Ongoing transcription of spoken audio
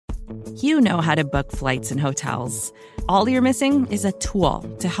You know how to book flights and hotels. All you're missing is a tool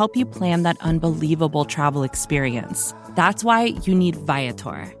to help you plan that unbelievable travel experience. That's why you need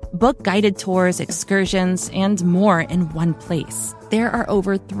Viator. Book guided tours, excursions, and more in one place. There are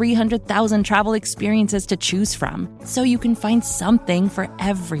over 300,000 travel experiences to choose from, so you can find something for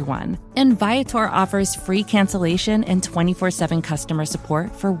everyone. And Viator offers free cancellation and 24/7 customer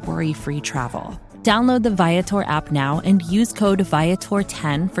support for worry-free travel. Download the Viator app now and use code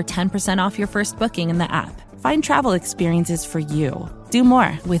Viator10 for 10% off your first booking in the app. Find travel experiences for you. Do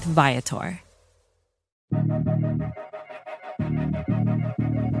more with Viator.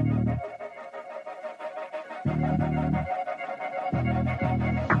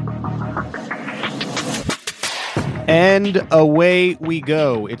 And away we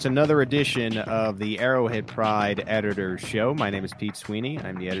go. It's another edition of the Arrowhead Pride Editor Show. My name is Pete Sweeney.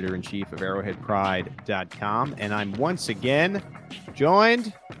 I'm the editor-in-chief of arrowheadpride.com, and I'm once again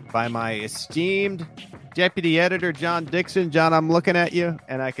joined by my esteemed deputy editor, John Dixon. John, I'm looking at you,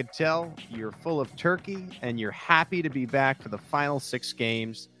 and I could tell you're full of turkey, and you're happy to be back for the final 6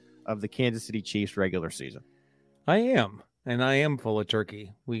 games of the Kansas City Chiefs regular season. I am. And I am full of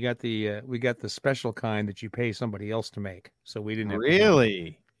turkey. We got the special kind that you pay somebody else to make, so we didn't have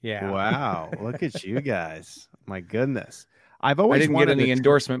really. Yeah. Wow. Look at you guys. My goodness. I didn't get any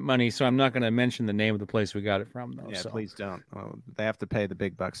endorsement money, so I'm not going to mention the name of the place we got it from, though. Yeah, so. Please don't. They have to pay the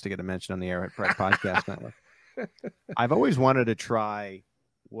big bucks to get a mention on the Arrowhead Pride Podcast Network. I've always wanted to try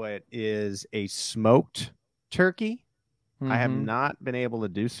what is a smoked turkey. I have not been able to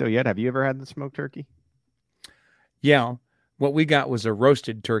do so yet. Have you ever had the smoked turkey? Yeah. What we got was a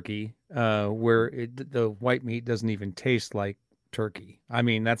roasted turkey, where the white meat doesn't even taste like turkey. I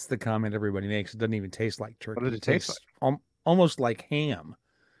mean, that's the comment everybody makes. It doesn't even taste like turkey. What does it taste like? Almost like ham.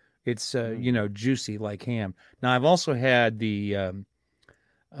 It's juicy like ham. Now, I've also had the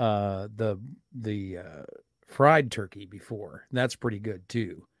fried turkey before. That's pretty good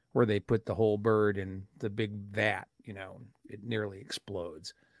too, where they put the whole bird in the big vat. It nearly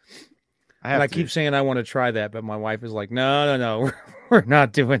explodes. I keep saying I want to try that, but my wife is like, no, we're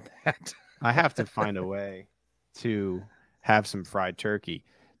not doing that. I have to find a way to have some fried turkey.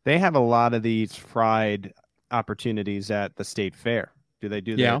 They have a lot of these fried opportunities at the state fair. Do they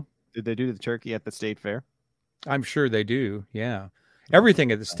do that? Yeah. Did they do the turkey at the state fair? I'm sure they do. Yeah.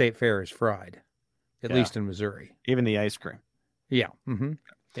 Everything at the state fair is fried, at least in Missouri. Even the ice cream. Yeah. Mm-hmm.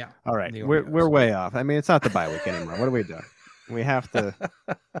 Yeah. All right. We're way off. I mean, it's not the bye week anymore. What are we doing? We have to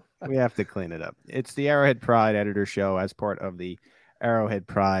clean it up. It's the Arrowhead Pride Editor Show as part of the Arrowhead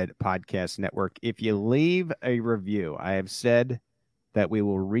Pride Podcast Network. If you leave a review, I have said that we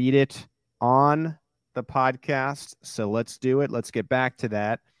will read it on the podcast. So let's do it. Let's get back to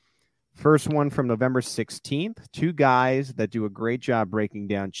that. First one from November 16th. 2 guys that do a great job breaking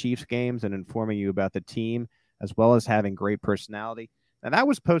down Chiefs games and informing you about the team, as well as having great personality. Now, that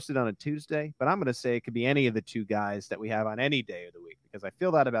was posted on a Tuesday, but I'm going to say it could be any of the 2 guys that we have on any day of the week, because I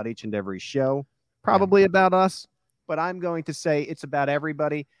feel that about each and every show, probably about us, but I'm going to say it's about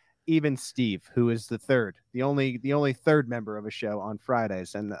everybody, even Steve, who is the only third member of a show on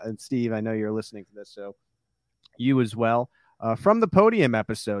Fridays. And Steve, I know you're listening to this, so you as well. From the podium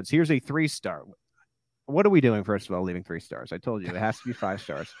episodes, here's a 3-star. What are we doing, first of all, leaving 3 stars? I told you it has to be 5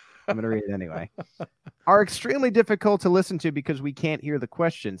 stars. I'm going to read it anyway. Are extremely difficult to listen to because we can't hear the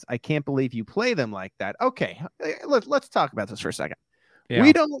questions. I can't believe you play them like that. Okay, let's talk about this for a second. Yeah.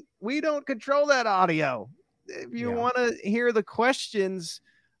 We don't control that audio. If you want to hear the questions,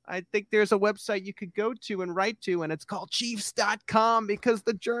 I think there's a website you could go to and write to, and it's called Chiefs.com, because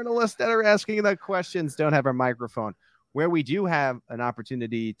the journalists that are asking the questions don't have a microphone. Where we do have an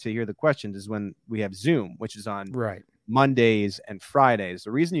opportunity to hear the questions is when we have Zoom, which is on Mondays and Fridays.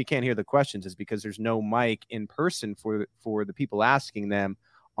 The reason you can't hear the questions is because there's no mic in person for the people asking them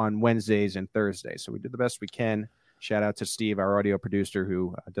on Wednesdays and Thursdays. So we do the best we can. Shout out to Steve, our audio producer,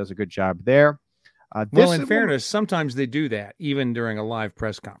 who does a good job there. Well, in fairness, sometimes they do that, even during a live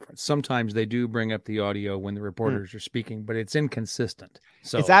press conference. Sometimes they do bring up the audio when the reporters are speaking, but it's inconsistent.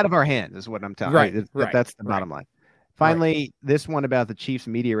 So it's out of our hands, is what I'm telling you. That's the bottom line. Finally, this one about the Chiefs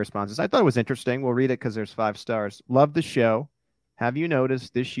media responses. I thought it was interesting. We'll read it because there's 5 stars. Love the show. Have you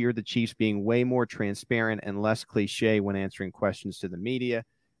noticed this year the Chiefs being way more transparent and less cliche when answering questions to the media,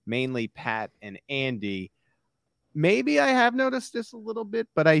 mainly Pat and Andy? Maybe I have noticed this a little bit,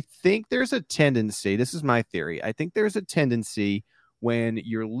 but I think there's a tendency. This is my theory. I think there's a tendency when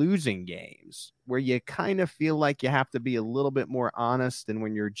you're losing games where you kind of feel like you have to be a little bit more honest than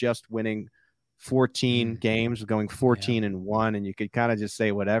when you're just winning 14 games, going 14-1, and you could kind of just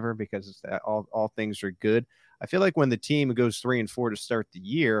say whatever because all things are good. I feel like when the team goes 3-4 to start the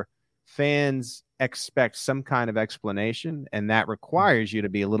year, fans expect some kind of explanation, and that requires you to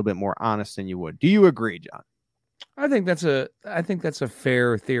be a little bit more honest than you would. Do you agree, John? I think that's a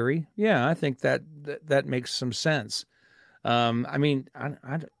fair theory. Yeah, I think that makes some sense. I mean,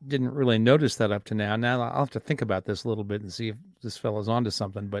 I didn't really notice that up to now. Now I'll have to think about this a little bit and see if this fellow's onto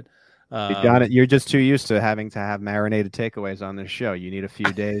something. But John, you're just too used to having to have marinated takeaways on this show. You need a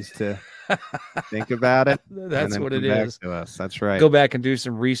few days to think about it. That's what it is. To us. That's right. Go back and do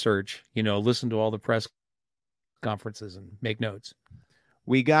some research. Listen to all the press conferences and make notes.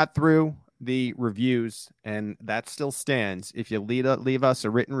 We got through the reviews, and that still stands. If you leave us a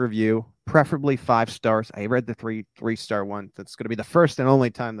written review, preferably 5 stars. I read the 3-star one. That's going to be the first and only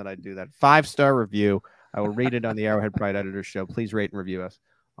time that I do that. 5-star review. I will read it on the Arrowhead Pride Editor Show. Please rate and review us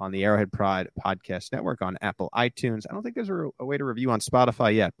on the Arrowhead Pride Podcast Network, on Apple iTunes. I don't think there's a way to review on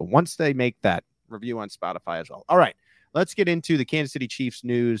Spotify yet, but once they make that, review on Spotify as well. All right, let's get into the Kansas City Chiefs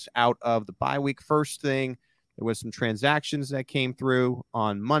news out of the bye week. First thing, there was some transactions that came through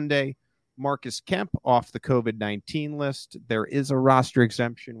on Monday. Marcus Kemp off the COVID-19 list. There is a roster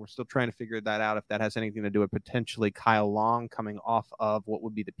exemption. We're still trying to figure that out, if that has anything to do with potentially Kyle Long coming off of what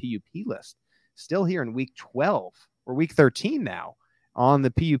would be the PUP list. Still here in week 12 or week 13 now on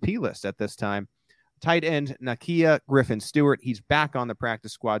the PUP list at this time. Tight end Nakia Griffin-Stewart, he's back on the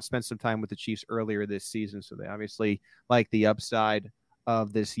practice squad, spent some time with the Chiefs earlier this season, so they obviously like the upside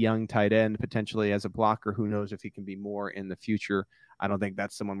of this young tight end, potentially as a blocker. Who knows if he can be more in the future. I don't think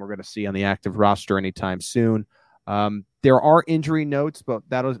that's someone we're going to see on the active roster anytime soon. There are injury notes, but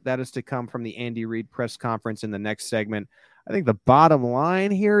that is to come from the Andy Reid press conference in the next segment. I think the bottom line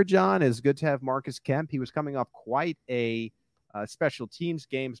here, John, is good to have Marcus Kemp. He was coming off quite a special teams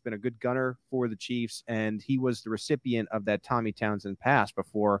game. Has been a good gunner for the Chiefs, and he was the recipient of that Tommy Townsend pass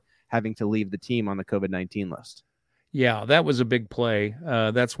before having to leave the team on the COVID-19 list. Yeah, that was a big play.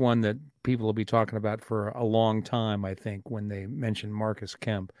 That's one that people will be talking about for a long time, I think, when they mention Marcus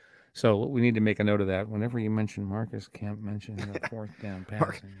Kemp. So we need to make a note of that. Whenever you mention Marcus Kemp, mention the fourth down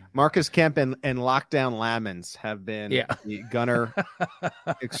passing. Marcus Kemp and Lockdown Lamons have been the gunner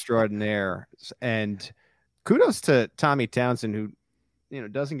extraordinaire. And kudos to Tommy Townsend, who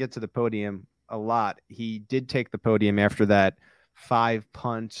doesn't get to the podium a lot. He did take the podium after that 5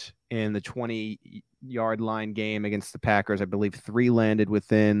 punt in the 20-yard line game against the Packers. I believe 3 landed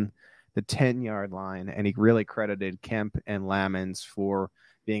within the 10-yard line, and he really credited Kemp and Lamons for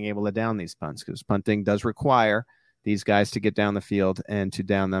being able to down these punts, because punting does require these guys to get down the field and to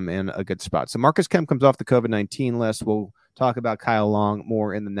down them in a good spot. So Marcus Kemp comes off the COVID-19 list. We'll talk about Kyle Long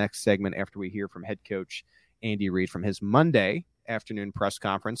more in the next segment after we hear from head coach Andy Reid from his Monday afternoon press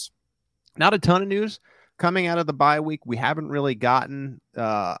conference. Not a ton of news coming out of the bye week. We haven't really gotten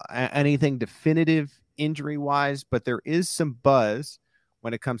anything definitive injury-wise, but there is some buzz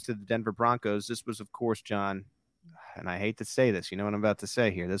when it comes to the Denver Broncos. This was, of course, John, and I hate to say this, you know what I'm about to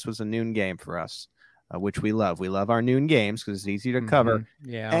say here. This was a noon game for us, which we love. We love our noon games because it's easy to cover.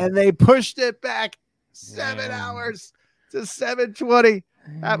 Yeah. And they pushed it back 7 hours to 7:20.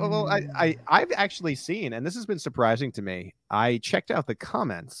 I've actually seen, and this has been surprising to me, I checked out the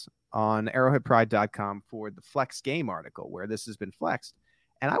comments on arrowheadpride.com for the Flex Game article where this has been flexed.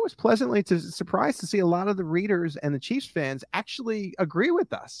 And I was pleasantly surprised to see a lot of the readers and the Chiefs fans actually agree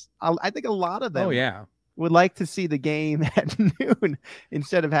with us. I think a lot of them would like to see the game at noon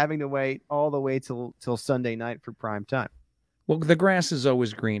instead of having to wait all the way till Sunday night for prime time. Well, the grass is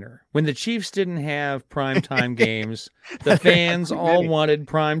always greener. When the Chiefs didn't have primetime games, the fans all wanted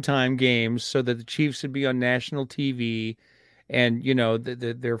primetime games so that the Chiefs would be on national TV, and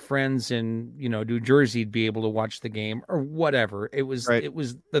their friends in New Jersey would be able to watch the game or whatever. It was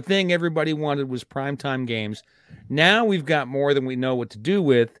the thing everybody wanted was primetime games. Now we've got more than we know what to do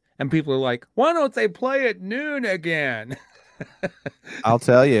with, and people are like, why don't they play at noon again? I'll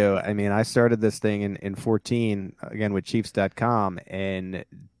tell you, I mean, I started this thing in 14, again, with Chiefs.com, and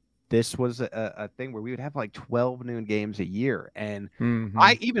this was a thing where we would have like 12 noon games a year. And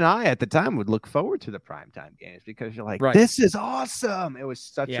I at the time would look forward to the primetime games because you're like, this is awesome. It was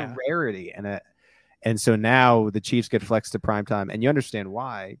such a rarity. And so now the Chiefs get flexed to primetime, and you understand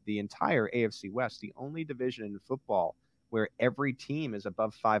why. The entire AFC West, the only division in football where every team is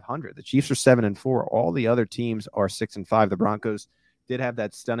above 500. The Chiefs are 7-4. All the other teams are 6-5. The Broncos did have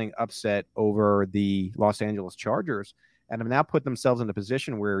that stunning upset over the Los Angeles Chargers and have now put themselves in a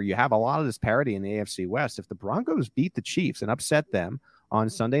position where you have a lot of this parity in the AFC West. If the Broncos beat the Chiefs and upset them on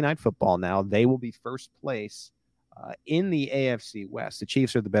Sunday Night Football now, they will be first place in the AFC West. The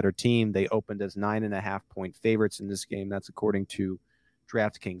Chiefs are the better team. They opened as 9.5-point favorites in this game. That's according to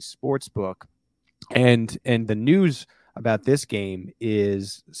DraftKings Sportsbook. And the news about this game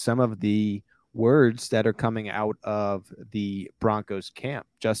is some of the words that are coming out of the Broncos camp.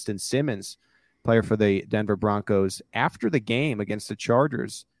 Justin Simmons, player for the Denver Broncos, after the game against the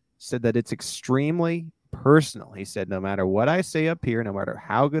Chargers, said that it's extremely personal. He said, no matter what I say up here, no matter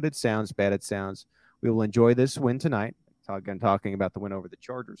how good it sounds, bad it sounds, we will enjoy this win tonight. Again, talking about the win over the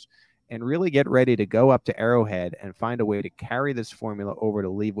Chargers, and really get ready to go up to Arrowhead and find a way to carry this formula over to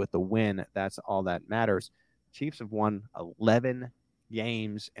leave with the win. That's all that matters. Chiefs have won 11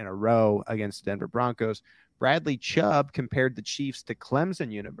 games in a row against the Denver Broncos. Bradley Chubb compared the Chiefs to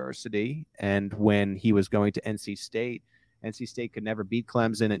Clemson University, and when he was going to NC State could never beat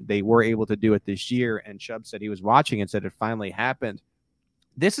Clemson, and they were able to do it this year, and Chubb said he was watching and said it finally happened.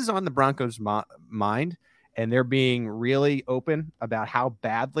 This is on the Broncos' mind, and they're being really open about how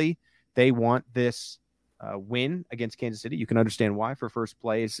badly they want this win against Kansas City. You can understand why, for first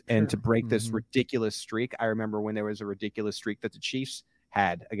place and to break this ridiculous streak. I remember when there was a ridiculous streak that the Chiefs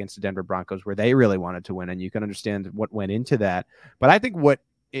had against the Denver Broncos where they really wanted to win, and you can understand what went into that. But I think what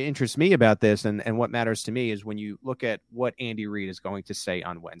interests me about this and what matters to me is when you look at what Andy Reid is going to say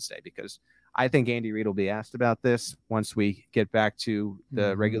on Wednesday, because I think Andy Reid will be asked about this once we get back to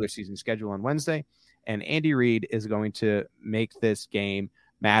the regular season schedule on Wednesday. And Andy Reid is going to make this game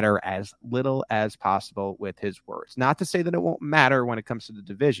matter as little as possible with his words. Not to say that it won't matter when it comes to the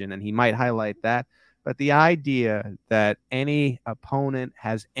division, and he might highlight that, but the idea that any opponent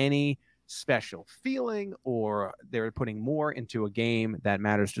has any special feeling or they're putting more into a game that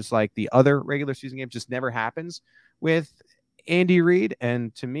matters, just like the other regular season games, just never happens with Andy Reid.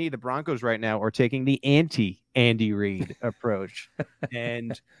 And to me, the Broncos right now are taking the anti-Andy Reid approach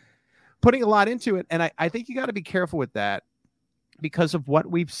and putting a lot into it. And I think you got to be careful with that because of what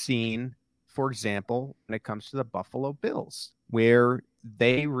we've seen, for example, when it comes to the Buffalo Bills, where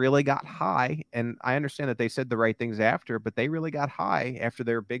they really got high. And I understand that they said the right things after, but they really got high after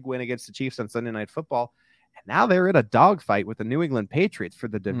their big win against the Chiefs on Sunday Night Football. And now they're in a dogfight with the New England Patriots for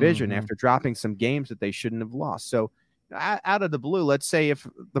the division after dropping some games that they shouldn't have lost. So out of the blue, let's say if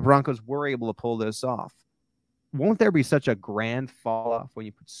the Broncos were able to pull this off, won't there be such a grand fall off when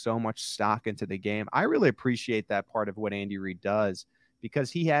you put so much stock into the game? I really appreciate that part of what Andy Reid does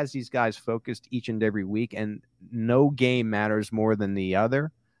because he has these guys focused each and every week, and no game matters more than the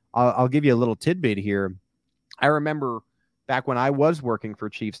other. I'll give you a little tidbit here. I remember back when I was working for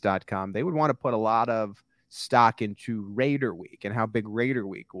Chiefs.com, they would want to put a lot of stock into Raider Week and how big Raider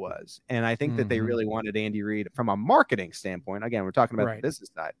Week was. And I think that they really wanted Andy Reid from a marketing standpoint. Again, we're talking about the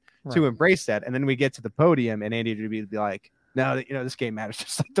business side to embrace that. And then we get to the podium and Andy would be like, no, this game matters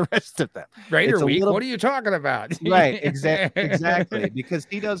just like the rest of them. Raider Week, what are you talking about? Right, exactly. Because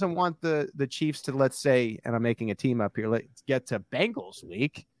he doesn't want the Chiefs to, let's say, and I'm making a team up here, let's get to Bengals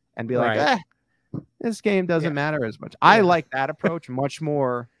Week and be like, this game doesn't matter as much. I like that approach much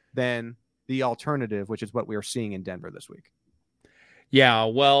more than the alternative, which is what we are seeing in Denver this week. Yeah,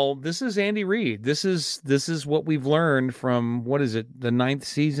 well, this is Andy Reid. This is what we've learned from, what is it, the 9th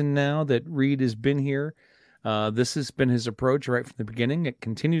season now that Reid has been here. This has been his approach right from the beginning. It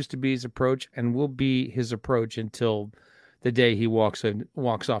continues to be his approach and will be his approach until the day he walks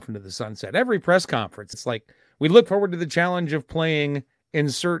off into the sunset. Every press conference, it's like, we look forward to the challenge of playing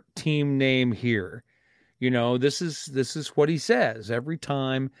insert team name here. This is what he says every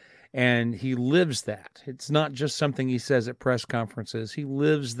time. And he lives that. It's not just something he says at press conferences. He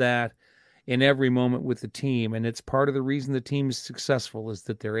lives that in every moment with the team. And it's part of the reason the team is successful is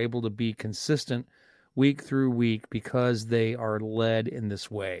that they're able to be consistent week through week because they are led in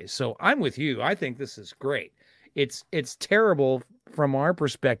this way. So I'm with you. I think this is great. It's terrible from our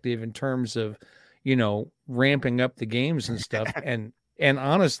perspective in terms of, ramping up the games and stuff. And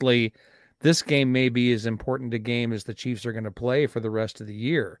honestly, this game may be as important a game as the Chiefs are going to play for the rest of the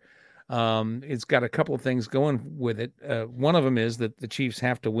year. It's got a couple of things going with it. One of them is that the Chiefs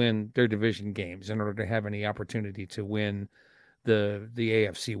have to win their division games in order to have any opportunity to win the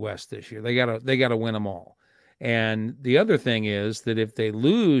AFC West this year. They gotta win them all. And the other thing is that if they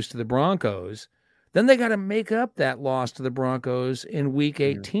lose to the Broncos, then they got to make up that loss to the Broncos in Week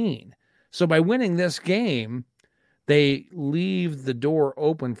 18. So by winning this game, they leave the door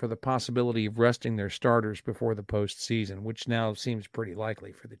open for the possibility of resting their starters before the postseason, which now seems pretty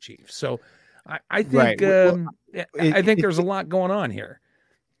likely for the Chiefs. So I think I think there's a lot going on here.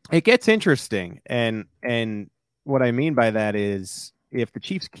 It gets interesting, and what I mean by that is if the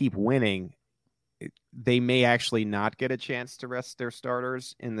Chiefs keep winning, they may actually not get a chance to rest their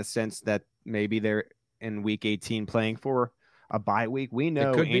starters in the sense that maybe they're in Week 18 playing for a bye week. We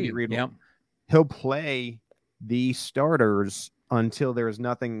know Andy Reid, he'll play the starters until there is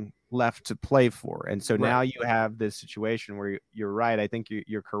nothing left to play for. And so now you have this situation where you're right. I think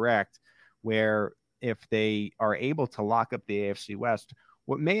you're correct, where if they are able to lock up the AFC West,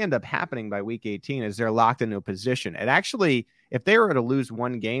 what may end up happening by week 18 is they're locked into a position. And actually, if they were to lose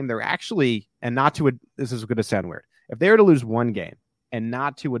one game, they're actually, and not to, this is going to sound weird. If they were to lose one game and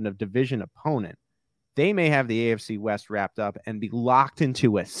not to a division opponent, they may have the AFC West wrapped up and be locked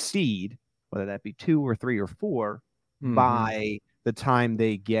into a seed, whether that be 2 or 3 or 4, by the time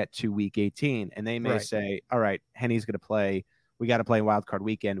they get to week 18. And they may say, all right, Henny's going to play. We got to play wild card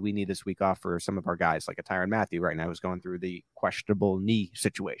weekend. We need this week off for some of our guys, like a Tyrann Mathieu right now who's going through the questionable knee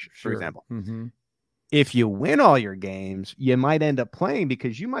situation, for example. If you win all your games, you might end up playing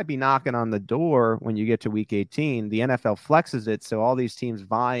because you might be knocking on the door when you get to week 18. The NFL flexes it, so all these teams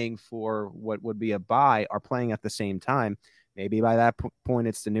vying for what would be a bye are playing at the same time. Maybe by that point,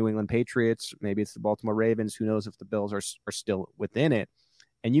 it's the New England Patriots. Maybe it's the Baltimore Ravens. Who knows if the Bills are still within it.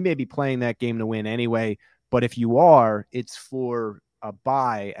 And you may be playing that game to win anyway. But if you are, it's for a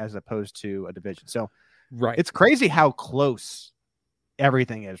bye as opposed to a division. So it's crazy how close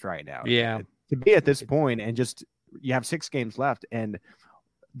everything is right now. Yeah. To be at this point and just you have 6 games left, and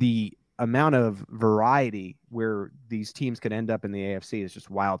the amount of variety where these teams could end up in the AFC is just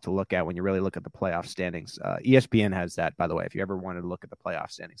wild to look at when you really look at the playoff standings. ESPN has that, by the way. If you ever wanted to look at the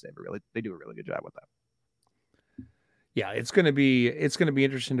playoff standings, they do a really good job with that. Yeah, it's going to be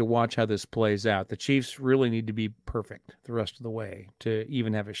interesting to watch how this plays out. The Chiefs really need to be perfect the rest of the way to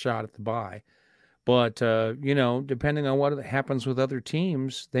even have a shot at the bye. But, depending on what happens with other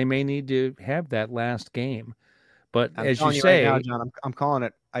teams, they may need to have that last game. But as you say, right now, John, I'm calling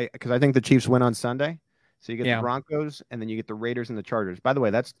it because I think the Chiefs win on Sunday. So you get the Broncos and then you get the Raiders and the Chargers. By the way,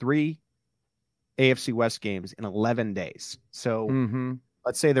 that's 3 AFC West games in 11 days. So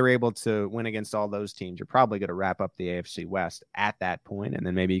let's say they're able to win against all those teams. You're probably going to wrap up the AFC West at that point, and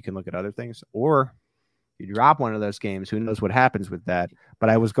then maybe you can look at other things. Or you drop one of those games, who knows what happens with that. But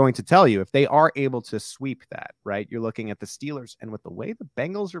I was going to tell you, if they are able to sweep that, right, you're looking at the Steelers. And with the way the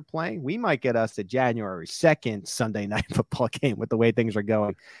Bengals are playing, we might get us a January 2nd Sunday night football game with the way things are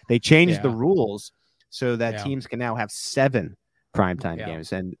going. They changed the rules so that teams can now have 7 primetime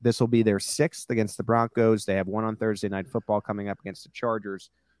games. And this will be their 6th against the Broncos. They have one on Thursday Night Football coming up against the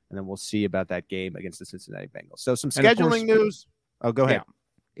Chargers. And then we'll see about that game against the Cincinnati Bengals. So some scheduling news. Oh, go ahead.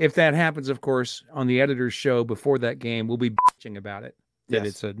 If that happens, of course, on the editor's show before that game, we'll be bitching about it. That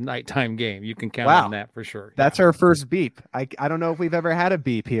it's a nighttime game. You can count on that for sure. That's our first beep. I don't know if we've ever had a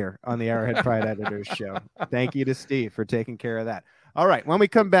beep here on the Arrowhead Pride Editors Show. Thank you to Steve for taking care of that. All right. When we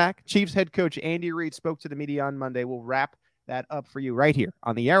come back, Chiefs head coach Andy Reid spoke to the media on Monday. We'll wrap that up for you right here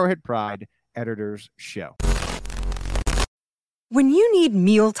on the Arrowhead Pride Editors Show. When you need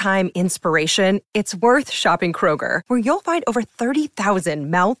mealtime inspiration, it's worth shopping Kroger, where you'll find over 30,000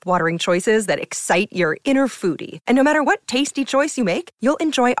 mouth-watering choices that excite your inner foodie. And no matter what tasty choice you make, you'll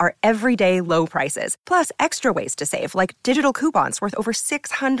enjoy our everyday low prices, plus extra ways to save, like digital coupons worth over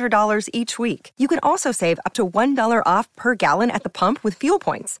 $600 each week. You can also save up to $1 off per gallon at the pump with fuel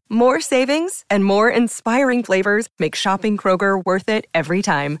points. More savings and more inspiring flavors make shopping Kroger worth it every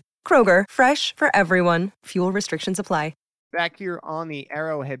time. Kroger, fresh for everyone. Fuel restrictions apply. Back here on the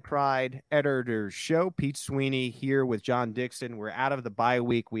Arrowhead Pride Editors Show, Pete Sweeney here with John Dixon. We're out of the bye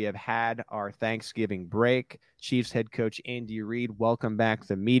week. We have had our Thanksgiving break. Chiefs head coach Andy Reid welcomed back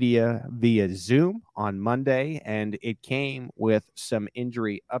the media via Zoom on Monday, and it came with some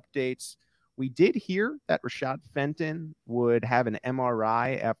injury updates. We did hear that Rashad Fenton would have an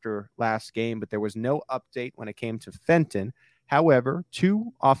MRI after last game, but there was no update when it came to Fenton. However,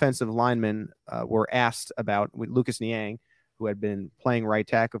 2 offensive linemen were asked about Lucas Niang, who had been playing right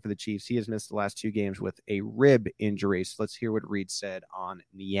tackle for the Chiefs. He has missed the last 2 games with a rib injury. So let's hear what Reid said on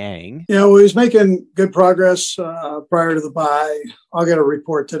Niang. Yeah, well, he's making good progress prior to the bye. I'll get a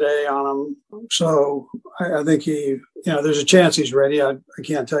report today on him. So I think there's a chance he's ready. I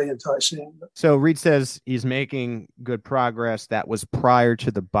can't tell you until I see him. So Reid says he's making good progress. That was prior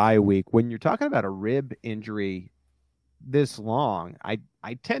to the bye week. When you're talking about a rib injury this long, I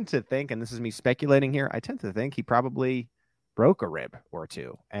tend to think, and this is me speculating here, I tend to think he probably broke a rib or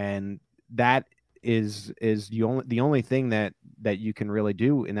 2, and that is the only thing that you can really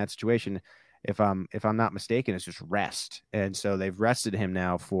do in that situation, if I'm not mistaken, is just rest. And so they've rested him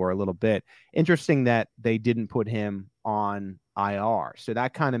now for a little bit. Interesting that they didn't put him on IR, so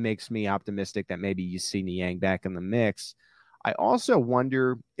that kind of makes me optimistic that maybe you see Niang back in the mix. I also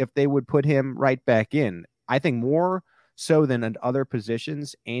wonder if they would put him right back in. I think more so than at other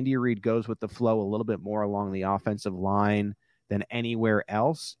positions, Andy Reid goes with the flow a little bit more along the offensive line than anywhere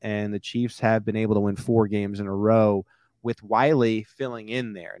else. And the Chiefs have been able to win 4 games in a row with Wiley filling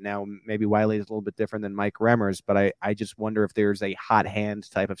in there. Now, maybe Wiley is a little bit different than Mike Remmers, but I just wonder if there's a hot hand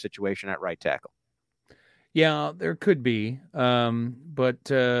type of situation at right tackle. Yeah, there could be.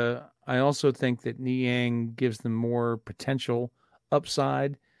 But I also think that Niang gives them more potential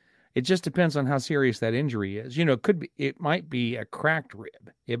upside. It just depends on how serious that injury is. It might be a cracked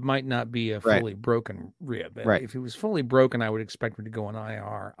rib. It might not be a fully broken rib. Right. If it was fully broken, I would expect him to go on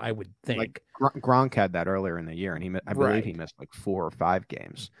IR, I would think. Like Gronk had that earlier in the year, and I believe he missed like 4 or 5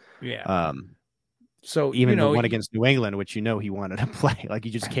 games. Yeah. So even the one against New England, which he wanted to play, like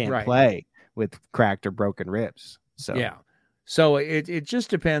you just can't play with cracked or broken ribs. So yeah. So it just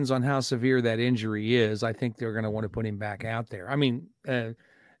depends on how severe that injury is. I think they're going to want to put him back out there. I mean,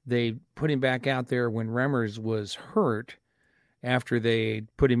 they put him back out there when Remmers was hurt. After they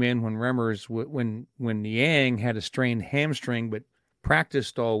put him in when Remmers when Niang had a strained hamstring but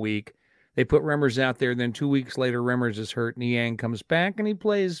practiced all week, they put Remmers out there. Then 2 weeks later, Remmers is hurt. Niang comes back and he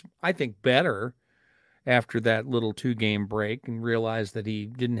plays, I think, better after that little 2-game break and realized that he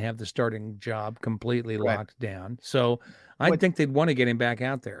didn't have the starting job completely locked down. So I think they'd want to get him back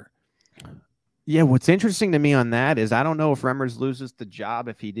out there. Yeah, what's interesting to me on that is I don't know if Remmers loses the job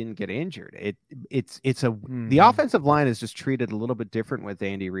if he didn't get injured. The offensive line is just treated a little bit different with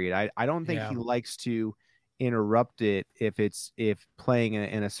Andy Reid. I don't think he likes to interrupt it if playing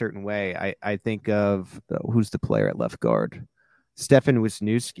in a certain way. I think of who's the player at left guard, Stefan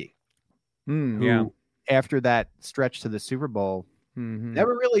Wisniewski. After that stretch to the Super Bowl,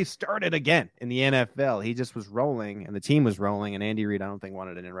 never really started again in the NFL. He just was rolling, and the team was rolling, and Andy Reid, I don't think,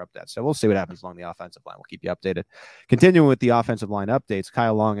 wanted to interrupt that. So we'll see what happens along the offensive line. We'll keep you updated. Continuing with the offensive line updates,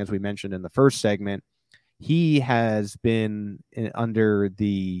 Kyle Long, as we mentioned in the first segment, he has been under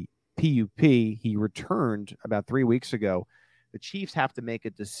the PUP. He returned about 3 weeks ago. The Chiefs have to make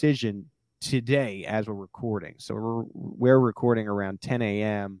a decision today as we're recording. So we're recording around 10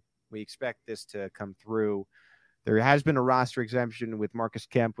 a.m. We expect this to come through. There has been a roster exemption with Marcus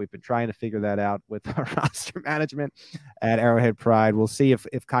Kemp. We've been trying to figure that out with our roster management at Arrowhead Pride. We'll see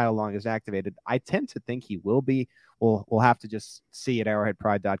if Kyle Long is activated. I tend to think he will be. We'll have to just see at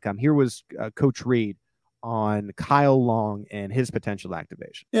arrowheadpride.com. Here was Coach Reid on Kyle Long and his potential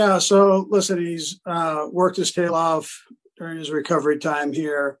activation. Yeah, so listen, he's worked his tail off during his recovery time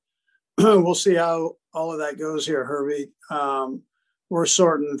here. We'll see how all of that goes here, Herbie. We're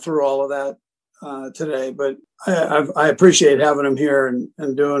sorting through all of that today, but I appreciate having him here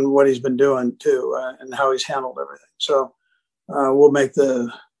and doing what he's been doing too, and how he's handled everything. So we'll make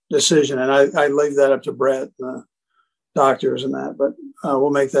the decision, and I leave that up to Brett and the doctors and that, but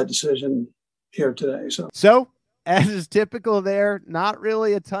we'll make that decision here today. So as is typical there, not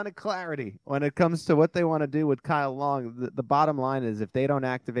really a ton of clarity when it comes to what they want to do with Kyle Long. The bottom line is if they don't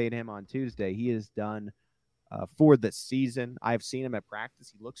activate him on Tuesday, he is done for the season. I've seen him at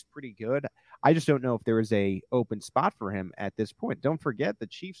practice. He looks pretty good. I just don't know if there is a open spot for him at this point. Don't forget the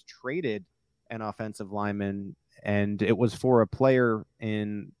Chiefs traded an offensive lineman, and it was for a player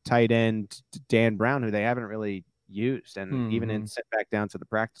in tight end Dan Brown, who they haven't really used, and even sent back down to the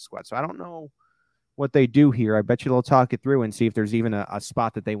practice squad. So I don't know what they do here. I bet you they'll talk it through and see if there's even a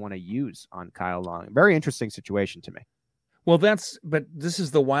spot that they want to use on Kyle Long. Very interesting situation to me. Well, but this is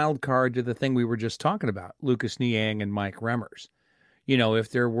the wild card to the thing we were just talking about, Lucas Niang and Mike Remmers.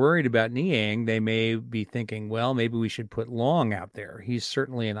 If they're worried about Niang, they may be thinking, well, maybe we should put Long out there. He's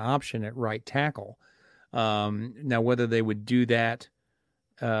certainly an option at right tackle. Now, whether they would do that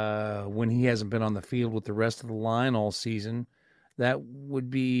when he hasn't been on the field with the rest of the line all season, that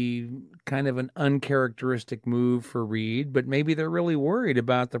would be kind of an uncharacteristic move for Reid, but maybe they're really worried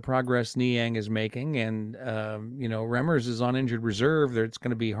about the progress Niang is making. And, Remmers is on injured reserve. It's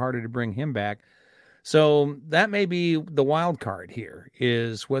going to be harder to bring him back. So that may be the wild card here,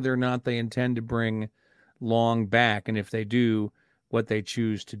 is whether or not they intend to bring Long back. And if they do, what they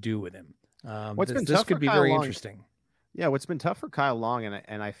choose to do with him. This could be very interesting. Yeah, what's been tough for Kyle Long,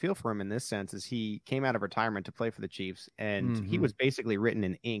 and I feel for him in this sense, is he came out of retirement to play for the Chiefs, and he was basically written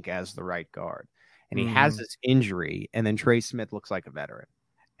in ink as the right guard. And he has this injury, and then Trey Smith looks like a veteran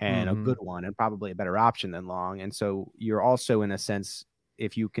and a good one and probably a better option than Long. And so you're also, in a sense,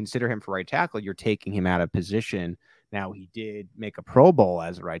 if you consider him for right tackle, you're taking him out of position. Now, he did make a Pro Bowl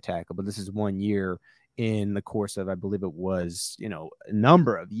as a right tackle, but this is 1 year in the course of, I believe it was, a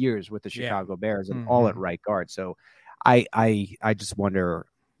number of years with the Chicago Bears and all at right guard. So I just wonder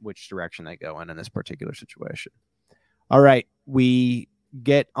which direction they go in this particular situation. All right, we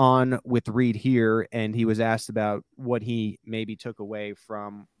get on with Reid here, and he was asked about what he maybe took away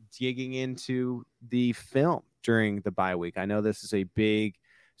from digging into the film during the bye week. I know this is a big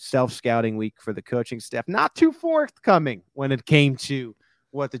self-scouting week for the coaching staff. Not too forthcoming when it came to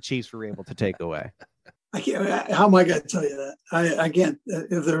what the Chiefs were able to take away. I can't. How am I going to tell you that? I can't.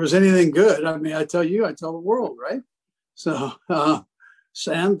 If there was anything good, I mean, I tell you, I tell the world, right? So,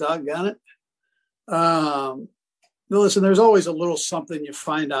 Sam, doggone it. Listen, there's always a little something you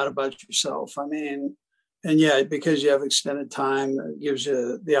find out about yourself. I mean, and yeah, because you have extended time, it gives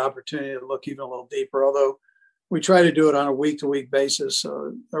you the opportunity to look even a little deeper. Although we try to do it on a week-to-week basis,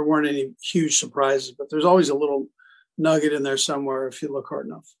 so there weren't any huge surprises. But there's always a little nugget in there somewhere if you look hard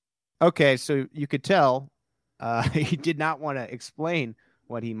enough. Okay, so you could tell he did not want to explain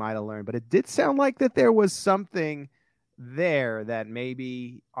what he might have learned, but it did sound like that there was something there that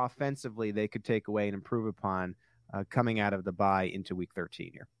maybe offensively they could take away and improve upon coming out of the bye into week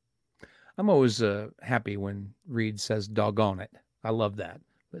 13 here. I'm always happy when Reid says doggone it. I love that,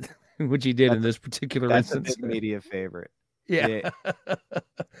 which he did in this particular instance. That's a big media favorite. Yeah.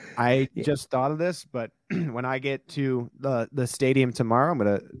 I just thought of this, but when I get to the stadium tomorrow, I'm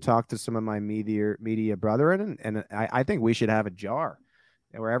going to talk to some of my media brethren, and I think we should have a jar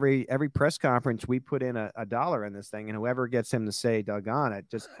where every press conference we put in a $1 in this thing, and whoever gets him to say doggone it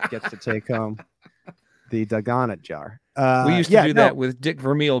just gets to take home the doggone it jar. We used to do that with Dick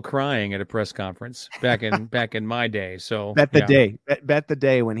Vermeil crying at a press conference back in my day. So bet the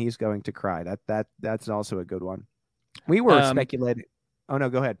day when he's going to cry. That's also a good one. We were speculating. Oh no,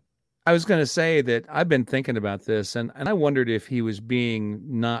 go ahead. I was going to say that I've been thinking about this, and I wondered if he was being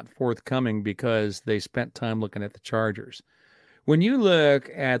not forthcoming because they spent time looking at the Chargers. When you look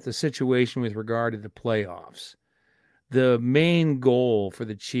at the situation with regard to the playoffs, the main goal for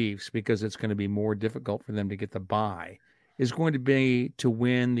the Chiefs, because it's going to be more difficult for them to get the bye, is going to be to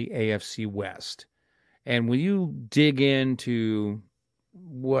win the AFC West. And when you dig into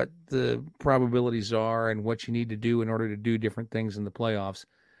what the probabilities are and what you need to do in order to do different things in the playoffs,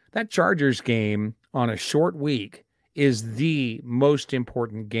 that Chargers game on a short week is the most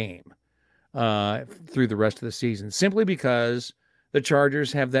important game through the rest of the season, simply because the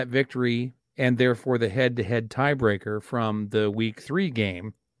Chargers have that victory and therefore the head-to-head tiebreaker from the Week 3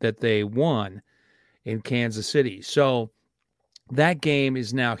 game that they won in Kansas City. So that game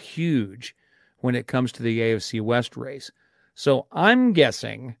is now huge when it comes to the AFC West race. So I'm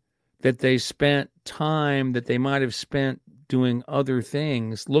guessing that they spent time that they might have spent doing other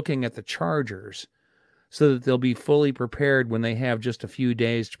things, looking at the Chargers, so that they'll be fully prepared when they have just a few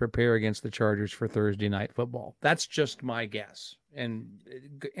days to prepare against the Chargers for Thursday Night Football. That's just my guess, and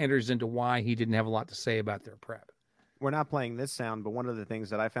it enters into why he didn't have a lot to say about their prep. We're not playing this sound, but one of the things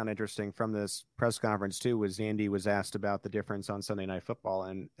that I found interesting from this press conference too was Andy was asked about the difference on Sunday Night Football,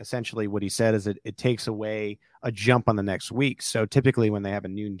 and essentially what he said is it takes away a jump on the next week. So typically when they have a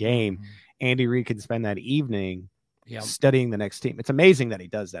noon game, Andy Reid can spend that evening studying the next team. It's amazing that he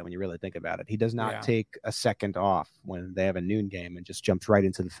does that when you really think about it. He does not take a second off when they have a noon game and just jumps right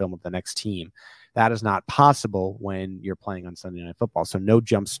into the film of the next team. That is not possible when you're playing on Sunday Night Football. So no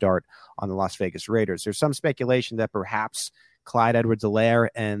jump start on the Las Vegas Raiders. There's some speculation that perhaps Clyde Edwards-Helaire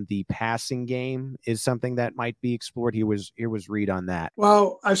and the passing game is something that might be explored. Here was Reid on that.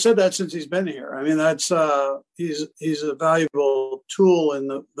 Well, I've said that since he's been here. I mean, that's he's a valuable tool in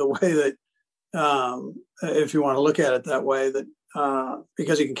the way that, if you want to look at it that way, that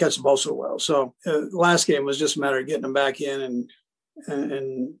because he can catch the ball so well. So last game was just a matter of getting him back in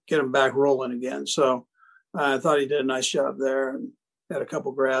and get him back rolling again. So I thought he did a nice job there and had a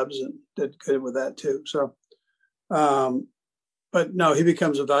couple grabs and did good with that too. So, but no, he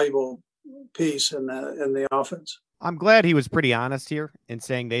becomes a valuable piece in the offense. I'm glad he was pretty honest here in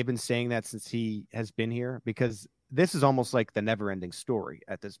saying they've been saying that since he has been here, because this is almost like the never-ending story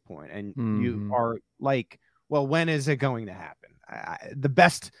at this point. And you are like, well, when is it going to happen? The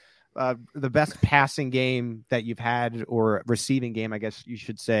best passing game that you've had, or receiving game, I guess you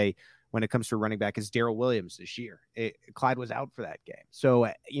should say, when it comes to running back, is Darrell Williams this year. Clyde was out for that game. So,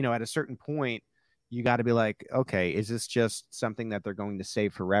 at a certain point, you got to be like, okay, is this just something that they're going to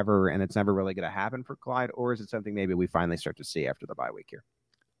save forever and it's never really going to happen for Clyde? Or is it something maybe we finally start to see after the bye week here?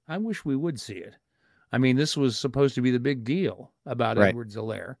 I wish we would see it. I mean, this was supposed to be the big deal about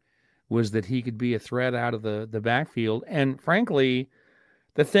Edwards-Helaire, was that he could be a threat out of the backfield. And frankly,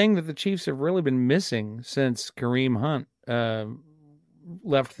 the thing that the Chiefs have really been missing since Kareem Hunt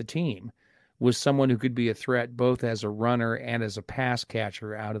left the team was someone who could be a threat both as a runner and as a pass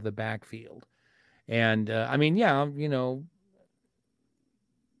catcher out of the backfield. And,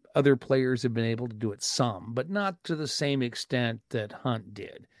 other players have been able to do it some, but not to the same extent that Hunt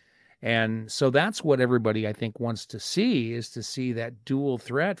did. And so that's what everybody, I think, wants to see, is to see that dual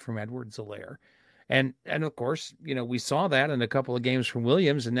threat from Edwards-Helaire. And of course, we saw that in a couple of games from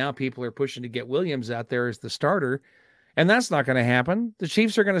Williams, and now people are pushing to get Williams out there as the starter. And that's not going to happen. The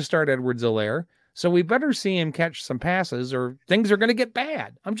Chiefs are going to start Edwards-Helaire. So we better see him catch some passes or things are going to get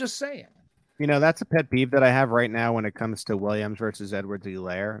bad. I'm just saying. That's a pet peeve that I have right now when it comes to Williams versus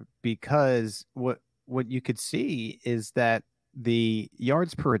Edwards-Helaire, because what you could see is that the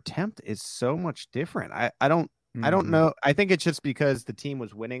yards per attempt is so much different. I don't know. I think it's just because the team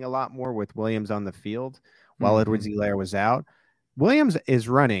was winning a lot more with Williams on the field while Edwards-Helaire was out. Williams is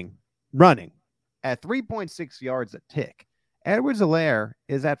running at 3.6 yards a tick. Edwards-Helaire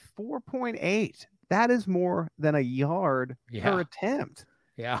is at 4.8. That is more than a yard per attempt.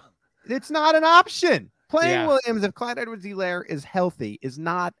 Yeah. It's not an option. Playing Williams, if Clyde Edwards-Helaire is healthy, is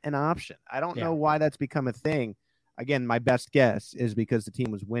not an option. I don't know why that's become a thing. Again, my best guess is because the team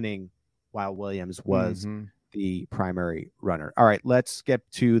was winning while Williams was the primary runner. All right, let's get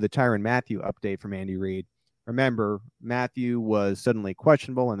to the Tyrann Mathieu update from Andy Reid. Remember, Mathieu was suddenly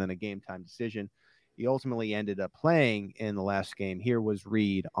questionable and then a game-time decision. He ultimately ended up playing in the last game. Here was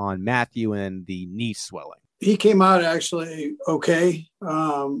Reid on Mathieu and the knee swelling. He came out actually okay.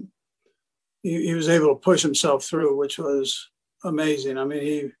 He was able to push himself through, which was amazing. I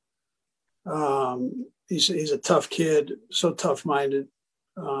mean, he's a tough kid, so tough-minded.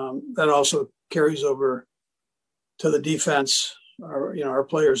 That also carries over to the defense. Our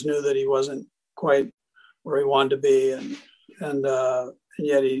players knew that he wasn't quite where he wanted to be, and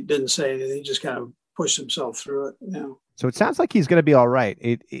yet he didn't say anything. He just kind of pushed himself through it. So it sounds like he's going to be all right.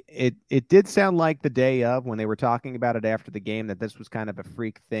 It did sound like the day of, when they were talking about it after the game, that this was kind of a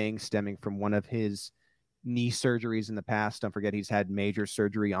freak thing stemming from one of his knee surgeries in the past. Don't forget, he's had major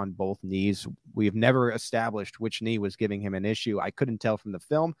surgery on both knees. We've never established which knee was giving him an issue. I couldn't tell from the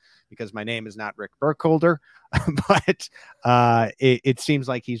film because my name is not Rick Burkholder, but it seems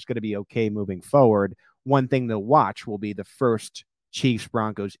like he's going to be okay moving forward. One thing to watch will be the first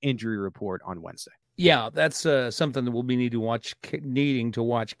Chiefs-Broncos injury report on Wednesday. Yeah, that's something that we'll be needing to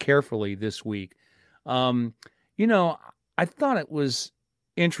watch carefully this week. I thought it was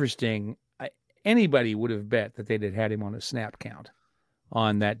interesting. Anybody would have bet that they'd had him on a snap count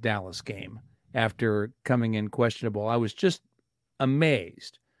on that Dallas game after coming in questionable. I was just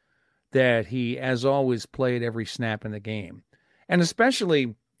amazed that he, as always, played every snap in the game. And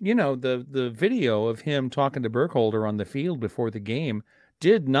especially, the video of him talking to Burkholder on the field before the game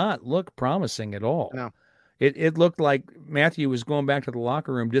did not look promising at all. No. It looked like Mathieu was going back to the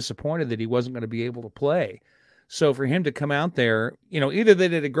locker room disappointed that he wasn't going to be able to play. So for him to come out there, either they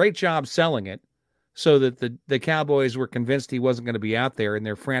did a great job selling it so that the Cowboys were convinced he wasn't going to be out there and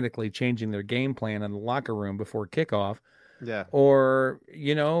they're frantically changing their game plan in the locker room before kickoff. Yeah. Or,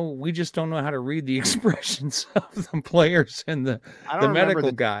 we just don't know how to read the expressions of the players and the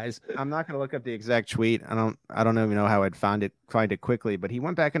medical guys. I'm not going to look up the exact tweet. I don't even know how I'd find it quickly, but he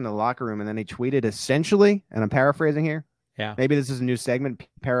went back into the locker room and then he tweeted essentially, and I'm paraphrasing here. Yeah. Maybe this is a new segment,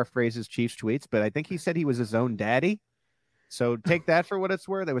 paraphrases Chiefs tweets, but I think he said he was his own daddy. So take that for what it's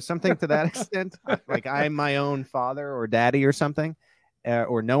worth. There was something to that extent, like I'm my own father or daddy or something.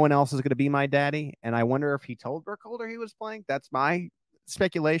 Or no one else is going to be my daddy. And I wonder if he told Burkholder he was playing. That's my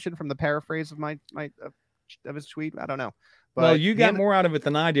speculation from the paraphrase of of his tweet. I don't know. But well, you got more out of it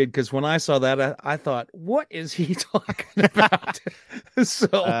than I did, because when I saw that, I thought, what is he talking about?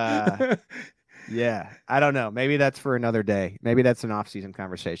 Yeah, I don't know. Maybe that's for another day. Maybe that's an off-season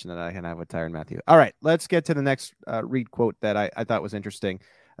conversation that I can have with Tyrann Mathieu. All right, let's get to the next Reid quote that I thought was interesting.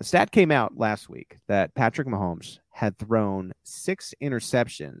 A stat came out last week that Patrick Mahomes had thrown 6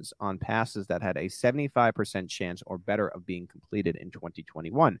 interceptions on passes that had a 75% chance or better of being completed in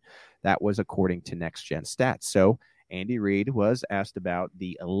 2021. That was according to Next Gen Stats. So Andy Reid was asked about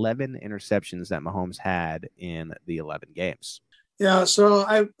the 11 interceptions that Mahomes had in the 11 games. Yeah, so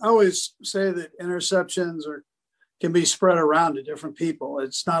I always say that interceptions can be spread around to different people.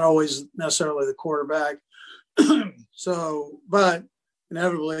 It's not always necessarily the quarterback. But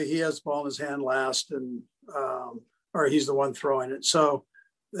inevitably he has the ball in his hand last, and or he's the one throwing it. So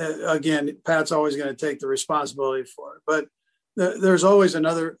again, Pat's always going to take the responsibility for it. But there's always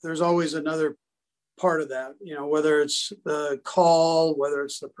another part of that, whether it's the call, whether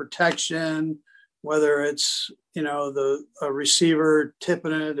it's the protection, whether it's, a receiver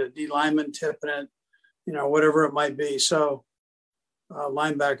tipping it, a D lineman tipping it, whatever it might be. So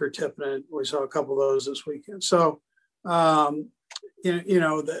linebacker tipping it. We saw a couple of those this weekend. So, but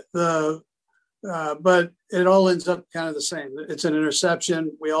it all ends up kind of the same. It's an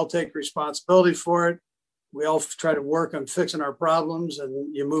interception. We all take responsibility for it. We all try to work on fixing our problems,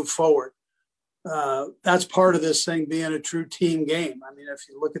 and you move forward. That's part of this thing being a true team game. I mean, if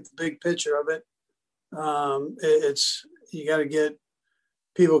you look at the big picture of it, It's you got to get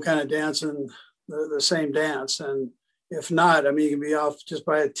people kind of dancing the same dance, and if not, I mean, you can be off just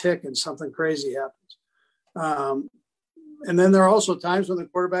by a tick and something crazy happens. And then there are also times when the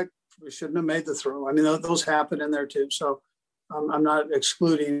quarterback shouldn't have made the throw. I mean, those happen in there too. So I'm not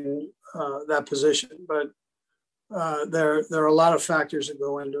excluding that position, but there are a lot of factors that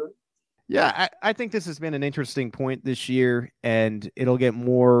go into it. Yeah, I think this has been an interesting point this year, and it'll get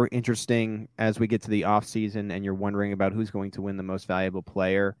more interesting as we get to the offseason and you're wondering about who's going to win the most valuable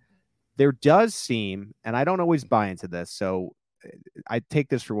player. There does seem, and I don't always buy into this, so I take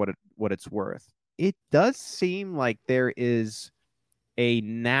this for what it's worth. It does seem like there is a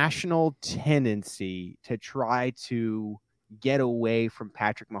national tendency to try to get away from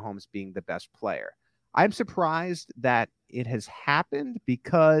Patrick Mahomes being the best player. I'm surprised that it has happened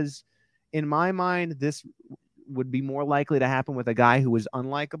because in my mind, this would be more likely to happen with a guy who is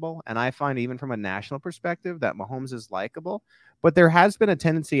unlikable. And I find even from a national perspective that Mahomes is likable. But there has been a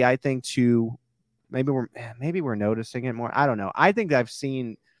tendency, I think, to maybe we're noticing it more. I don't know. I think I've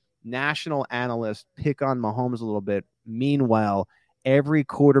seen national analysts pick on Mahomes a little bit. Meanwhile, every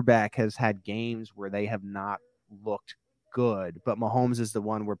quarterback has had games where they have not looked good. But Mahomes is the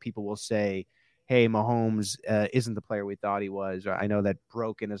one where people will say, hey, Mahomes isn't the player we thought he was. Or I know that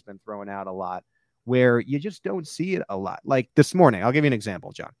broken has been thrown out a lot, where you just don't see it a lot. Like this morning, I'll give you an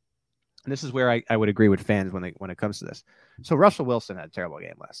example, John. And this is where I would agree with fans when it comes to this. So Russell Wilson had a terrible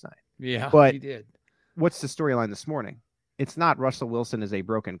game last night. Yeah, but he did. What's the storyline this morning? It's not Russell Wilson is a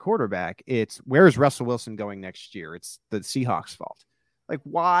broken quarterback. It's where is Russell Wilson going next year? It's the Seahawks' fault. Like,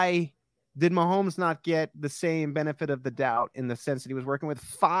 why did Mahomes not get the same benefit of the doubt in the sense that he was working with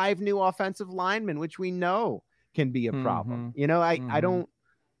 5 new offensive linemen, which we know can be a problem? You know,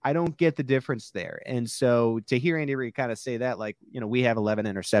 I don't get the difference there. And so to hear Andy Reid kind of say that, like, you know, we have 11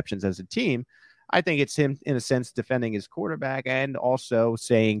 interceptions as a team, I think it's him in a sense defending his quarterback and also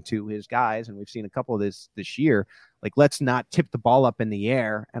saying to his guys, and we've seen a couple of this year, like, let's not tip the ball up in the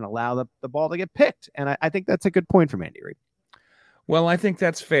air and allow the ball to get picked. And I think that's a good point from Andy Reid. Well, I think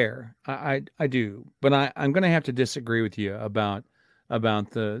that's fair. I do, but I'm going to have to disagree with you about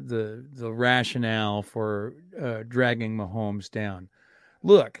the rationale for dragging Mahomes down.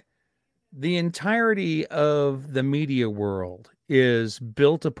 Look, the entirety of the media world is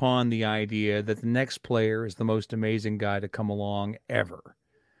built upon the idea that the next player is the most amazing guy to come along ever.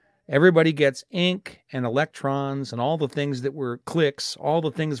 Everybody gets ink and electrons and all the things that were clicks, all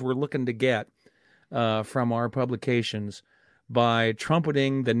the things we're looking to get from our publications by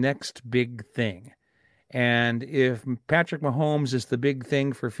trumpeting the next big thing. And if Patrick Mahomes is the big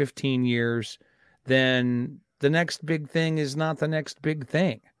thing for 15 years, then the next big thing is not the next big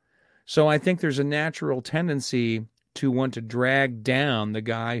thing. So I think there's a natural tendency to want to drag down the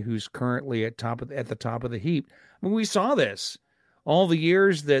guy who's currently at the top of the heap. I mean, we saw this all the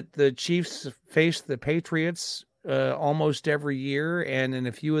years that the Chiefs faced the Patriots almost every year, and in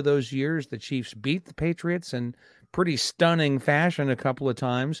a few of those years, the Chiefs beat the Patriots in pretty stunning fashion a couple of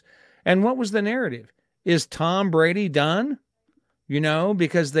times. And what was the narrative? Is Tom Brady done? You know,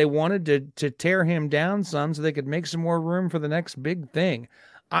 because they wanted to tear him down some so they could make some more room for the next big thing.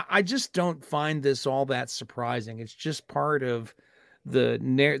 I just don't find this all that surprising. It's just part of the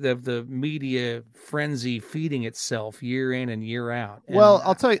media frenzy feeding itself year in and year out. And well,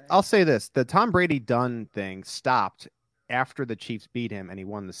 I'll say this. The Tom Brady done thing stopped after the Chiefs beat him and he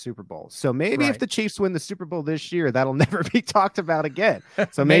won the Super Bowl. So maybe if the Chiefs win the Super Bowl this year, that'll never be talked about again.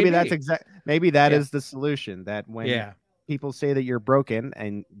 So maybe that's that is the solution, that when people say that you're broken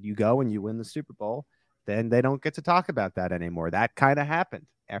and you go and you win the Super Bowl, then they don't get to talk about that anymore. That kind of happened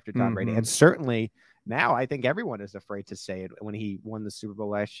after Tom Brady. And certainly now I think everyone is afraid to say it when he won the Super Bowl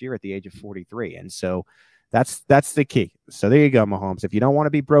last year at the age of 43. And so that's the key. So there you go, Mahomes. If you don't want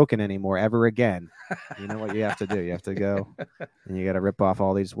to be broken anymore ever again, you know what you have to do. You have to go and you got to rip off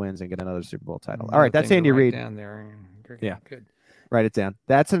all these wins and get another Super Bowl title. All right, that's Andy Reid. Down there. Yeah, good. Write it down.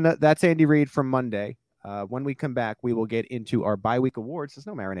 That's Andy Reid from Monday. When we come back, we will get into our bye-week awards. There's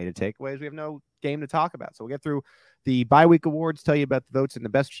no marinated takeaways. We have no game to talk about. So we'll get through the bye-week awards, tell you about the votes and the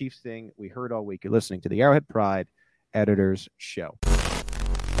best Chiefs thing we heard all week. You're listening to the Arrowhead Pride Editors Show.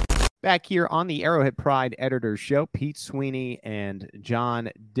 Back here on the Arrowhead Pride Editors Show, Pete Sweeney and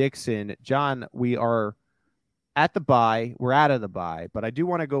John Dixon. John, we are at the bye. We're out of the bye, but I do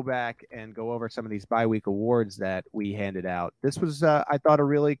want to go back and go over some of these bye-week awards that we handed out. This was, I thought, a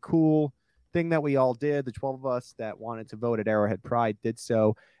really cool thing that we all did. The 12 of us that wanted to vote at Arrowhead Pride did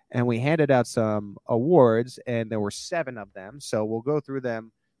so, and we handed out some awards, and there were 7 of them. So we'll go through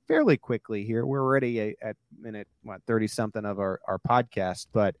them fairly quickly here. We're already at minute 30 something of our podcast,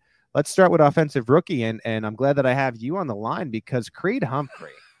 but let's start with offensive rookie, and I'm glad that I have you on the line because Creed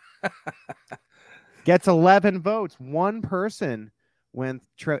Humphrey gets 11 votes. One person went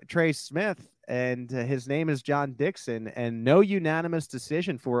Trey Smith, and his name is John Dixon, and no unanimous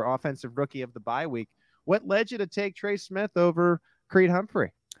decision for offensive rookie of the bye week. What led you to take Trey Smith over Creed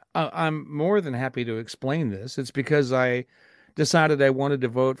Humphrey? I'm more than happy to explain this. It's because I decided I wanted to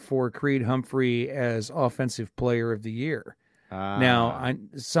vote for Creed Humphrey as offensive player of the year. Now,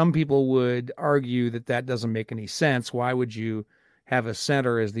 some people would argue that doesn't make any sense. Why would you have a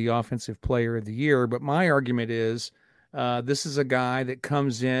center as the offensive player of the year? But my argument is this is a guy that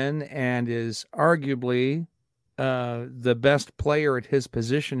comes in and is arguably the best player at his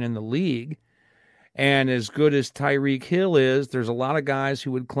position in the league. And as good as Tyreek Hill is, there's a lot of guys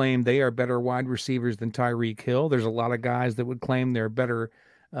who would claim they are better wide receivers than Tyreek Hill. There's a lot of guys that would claim they're better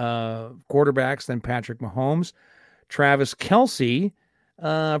quarterbacks than Patrick Mahomes. Travis Kelce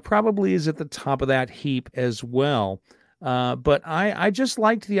probably is at the top of that heap as well. But I just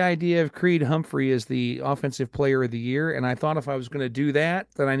liked the idea of Creed Humphrey as the offensive player of the year, and I thought if I was going to do that,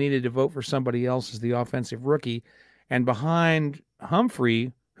 then I needed to vote for somebody else as the offensive rookie. And behind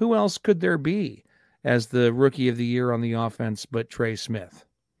Humphrey, who else could there be as the rookie of the year on the offense but Trey Smith?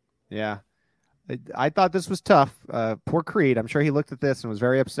 Yeah. I thought this was tough. Poor Creed. I'm sure he looked at this and was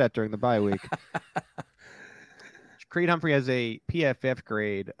very upset during the bye week. Creed Humphrey has a PFF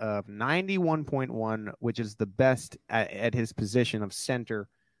grade of 91.1, which is the best at his position of center,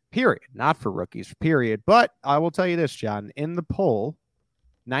 period. Not for rookies, period. But I will tell you this, John. In the poll,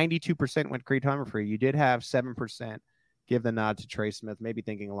 92% went Creed Humphrey. You did have 7% give the nod to Trey Smith, maybe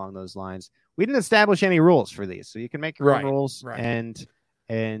thinking along those lines. We didn't establish any rules for these, so you can make your own rules. Right.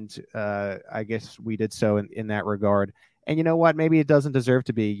 And I guess we did so in that regard. And you know what? Maybe it doesn't deserve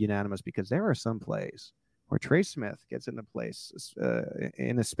to be unanimous because there are some plays where Trey Smith gets into place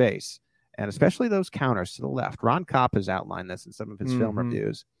in a space, and especially those counters to the left. Ron Kopp has outlined this in some of his film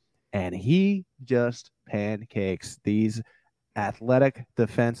reviews, and he just pancakes these athletic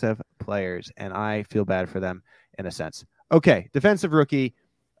defensive players, and I feel bad for them in a sense. Okay, defensive rookie,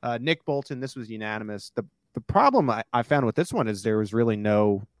 Nick Bolton. This was unanimous. The problem I found with this one is there was really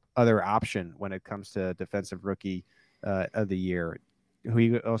no other option when it comes to defensive rookie of the year.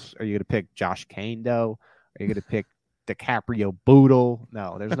 Who else are you going to pick? Josh Kane, though? Are you going to pick DiCaprio Boodle?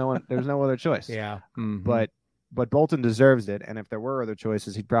 No, there's no one. There's no other choice. Yeah, but Bolton deserves it, and if there were other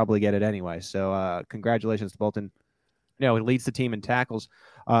choices, he'd probably get it anyway. So congratulations to Bolton. He leads the team in tackles.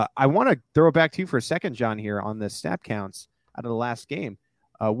 I want to throw it back to you for a second, John, here on the snap counts out of the last game.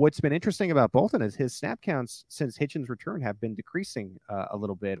 What's been interesting about Bolton is his snap counts since Hitchens' return have been decreasing a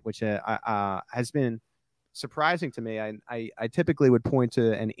little bit, which has been surprising to me. I typically would point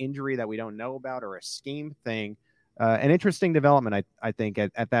to an injury that we don't know about or a scheme thing. An interesting development, I think,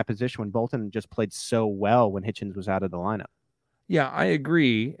 at that position when Bolton just played so well when Hitchens was out of the lineup. Yeah, I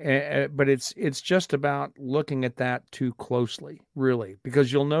agree, but it's just about looking at that too closely, really,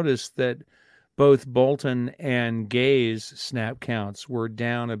 because you'll notice that both Bolton and Gay's snap counts were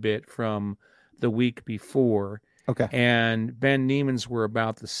down a bit from the week before. Okay. And Ben Neiman's were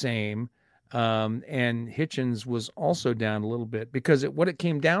about the same. And Hitchens was also down a little bit because what it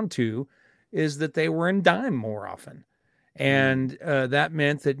came down to is that they were in dime more often. And that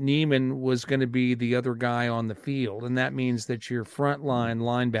meant that Neiman was going to be the other guy on the field. And that means that your frontline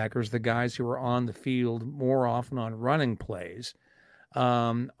linebackers, the guys who are on the field more often on running plays,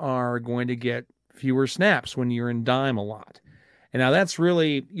 are going to get fewer snaps when you're in dime a lot. And now that's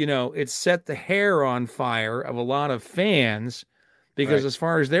really, it's set the hair on fire of a lot of fans because as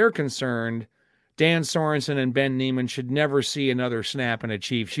far as they're concerned, Dan Sorensen and Ben Neiman should never see another snap in a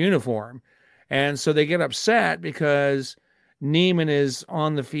Chiefs uniform. And so they get upset because Neiman is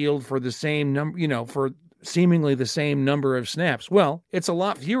on the field for the same number, for seemingly the same number of snaps. Well, it's a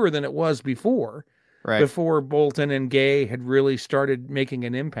lot fewer than it was before. Right. Before Bolton and Gay had really started making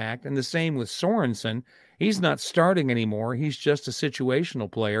an impact. And the same with Sorensen. He's not starting anymore. He's just a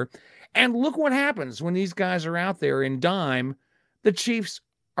situational player. And look what happens when these guys are out there in dime. The Chiefs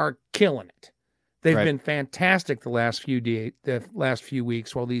are killing it. They've been fantastic the last few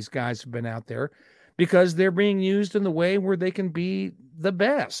weeks while these guys have been out there because they're being used in the way where they can be the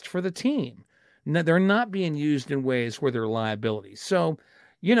best for the team. They're not being used in ways where they're liabilities. So,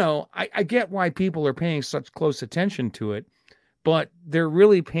 I get why people are paying such close attention to it, but they're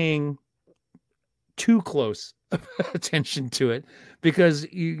really paying too close attention to it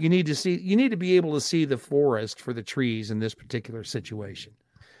because you need to be able to see the forest for the trees in this particular situation.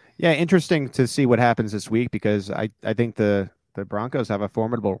 Yeah, interesting to see what happens this week because I think the Broncos have a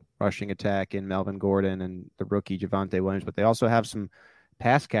formidable rushing attack in Melvin Gordon and the rookie Javonte Williams, but they also have some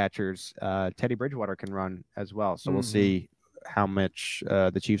pass catchers, Teddy Bridgewater can run as well. So we'll see how much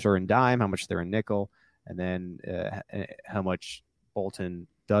the Chiefs are in dime, how much they're in nickel, and then how much Bolton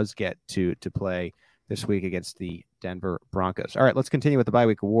does get to play this week against the Denver Broncos. All right, let's continue with the bye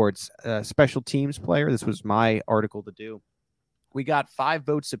week awards. Special teams player. This was my article to do. We got 5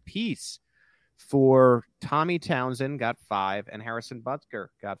 votes apiece for Tommy Townsend, got 5, and Harrison Butker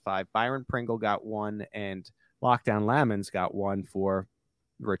got 5. Byron Pringle got 1, and Lockdown Lamons got 1 for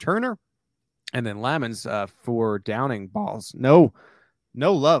returner. And then Lamons for downing balls. No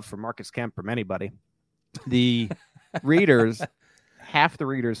love for Marcus Kemp from anybody. The readers, half the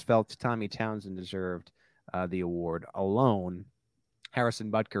readers felt Tommy Townsend deserved the award alone.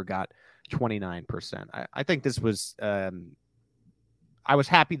 Harrison Butker got 29%. I think this was I was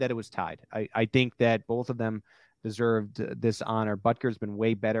happy that it was tied. I think that both of them deserved this honor. Butker's been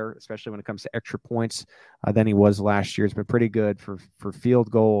way better, especially when it comes to extra points, than he was last year. He's been pretty good for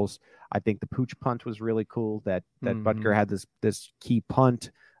field goals. I think the pooch punt was really cool that Butker had this key punt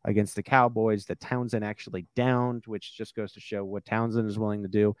against the Cowboys that Townsend actually downed, which just goes to show what Townsend is willing to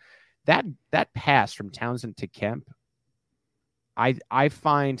do. That pass from Townsend to Kemp, I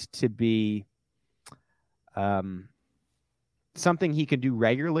find to be something he can do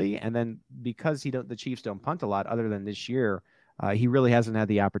regularly, and then because the Chiefs don't punt a lot, other than this year, he really hasn't had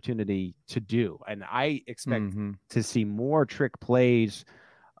the opportunity to do. And I expect to see more trick plays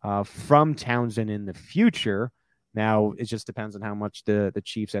from Townsend in the future. Now, it just depends on how much the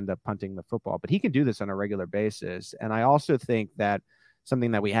Chiefs end up punting the football, but he can do this on a regular basis. And I also think that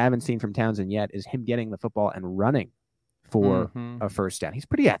something that we haven't seen from Townsend yet is him getting the football and running for a first down. He's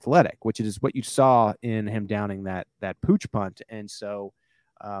pretty athletic, which is what you saw in him downing that pooch punt. And so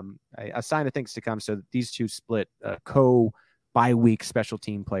a sign of things to come. So these two split bye week special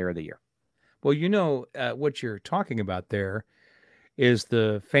team player of the year. Well, what you're talking about there is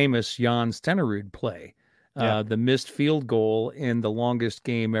the famous Jan Stenerud play. The missed field goal in the longest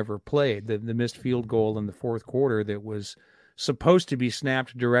game ever played, the missed field goal in the fourth quarter that was supposed to be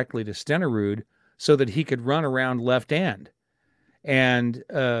snapped directly to Stenerud so that he could run around left end. And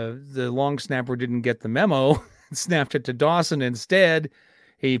the long snapper didn't get the memo, snapped it to Dawson instead.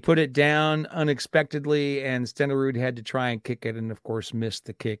 He put it down unexpectedly, and Stenerud had to try and kick it, and of course missed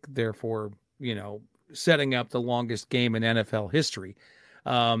the kick, therefore, setting up the longest game in NFL history.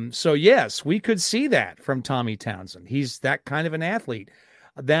 So yes, we could see that from Tommy Townsend. He's that kind of an athlete.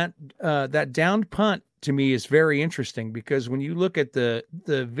 That downed punt to me is very interesting because when you look at the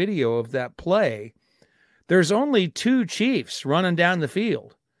video of that play, there's only 2 Chiefs running down the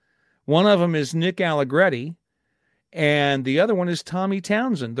field. One of them is Nick Allegretti, and the other one is Tommy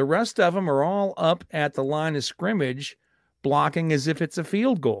Townsend. The rest of them are all up at the line of scrimmage, blocking as if it's a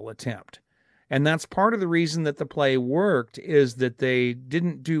field goal attempt. And that's part of the reason that the play worked, is that they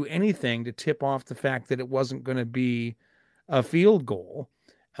didn't do anything to tip off the fact that it wasn't going to be a field goal.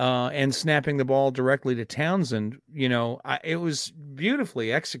 And snapping the ball directly to Townsend, it was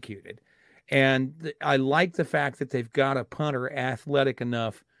beautifully executed. And I like the fact that they've got a punter athletic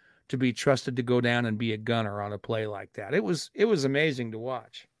enough to be trusted to go down and be a gunner on a play like that. It was amazing to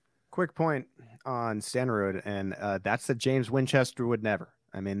watch. Quick point on Stenerud, and that's that James Winchester would never.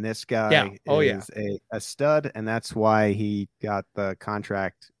 I mean, this guy is a stud, and that's why he got the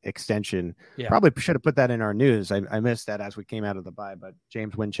contract extension. Yeah. Probably should have put that in our news. I missed that as we came out of the bye, but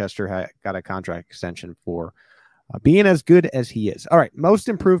James Winchester got a contract extension for being as good as he is. All right, most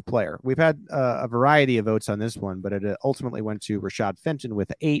improved player. We've had a variety of votes on this one, but it ultimately went to Rashad Fenton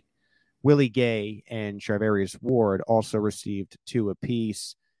with 8. Willie Gay and Charvarius Ward also received 2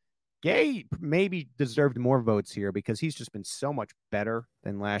 apiece. Gay maybe deserved more votes here because he's just been so much better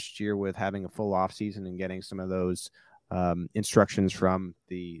than last year with having a full offseason and getting some of those instructions from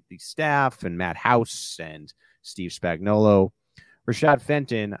the staff and Matt House and Steve Spagnuolo. Rashad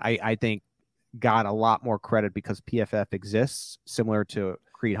Fenton, I think, got a lot more credit because PFF exists, similar to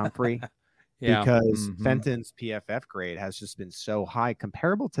Creed Humphrey, because Fenton's PFF grade has just been so high,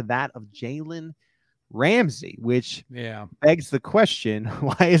 comparable to that of Jalen Ramsey, which begs the question,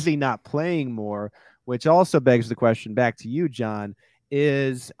 why is he not playing more? Which also begs the question back to you, John,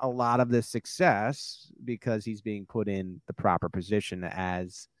 is a lot of this success because he's being put in the proper position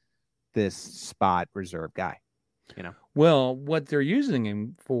as this spot reserve guy? Well, what they're using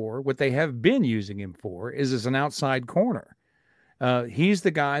him for, what they have been using him for, is as an outside corner. He's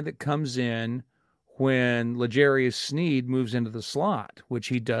the guy that comes in when L'Jarius Sneed moves into the slot, which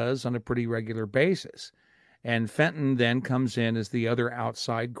he does on a pretty regular basis. And Fenton then comes in as the other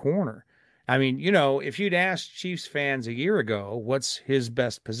outside corner. I mean, if you'd asked Chiefs fans a year ago, what's his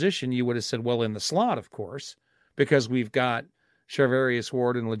best position, you would have said, well, in the slot, of course, because we've got Charvarius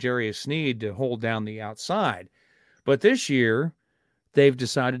Ward and L'Jarius Sneed to hold down the outside. But this year, they've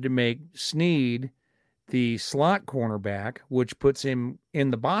decided to make Sneed the slot cornerback, which puts him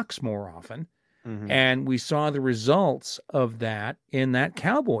in the box more often. Mm-hmm. And we saw the results of that in that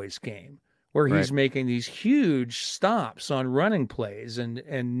Cowboys game, where he's making these huge stops on running plays and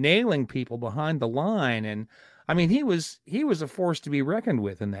nailing people behind the line. And I mean, he was a force to be reckoned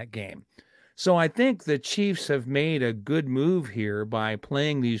with in that game. So I think the Chiefs have made a good move here by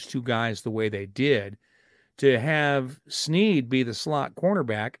playing these two guys the way they did, to have Sneed be the slot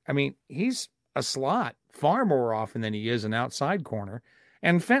cornerback. I mean, he's a slot far more often than he is an outside corner,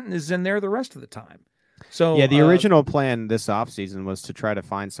 and Fenton is in there the rest of the time. So yeah, the original plan this offseason was to try to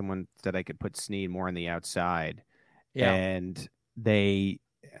find someone that I could put Sneed more on the outside. Yeah. And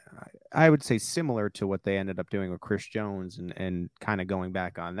I would say similar to what they ended up doing with Chris Jones and kind of going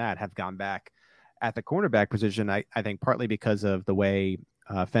back on that, have gone back at the cornerback position. I think partly because of the way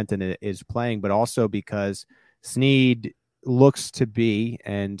Fenton is playing, but also because Sneed looks to be,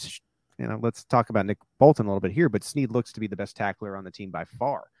 and let's talk about Nick Bolton a little bit here, but Sneed looks to be the best tackler on the team by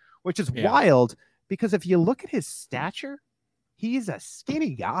far, which is wild because if you look at his stature, he's a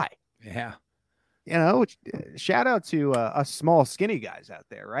skinny guy. Yeah. Shout out to us small skinny guys out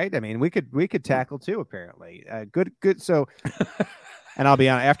there, right? I mean, we could tackle too, apparently. Good. So, and I'll be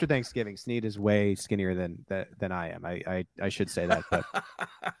honest, after Thanksgiving, Sneed is way skinnier than I am. I should say that, but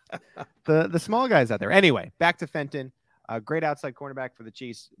the small guys out there. Anyway, back to Fenton. A great outside cornerback for the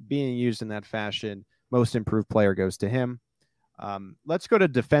Chiefs, being used in that fashion. Most improved player goes to him. Let's go to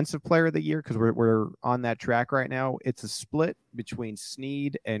defensive player of the year, because we're on that track right now. It's a split between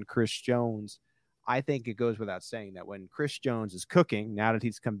Sneed and Chris Jones. I think it goes without saying that when Chris Jones is cooking, now that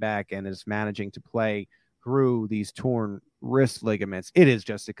he's come back and is managing to play through these torn wrist ligaments, it is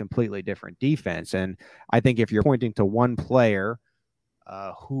just a completely different defense. And I think if you're pointing to one player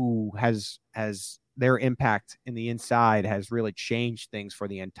who has their impact in the inside has really changed things for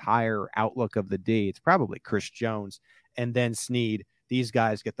the entire outlook of the D, it's probably Chris Jones. And then Sneed. These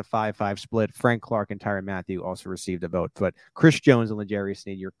guys get the 5-5 split. Frank Clark and Tyrann Mathieu also received a vote. But Chris Jones and L'Jarius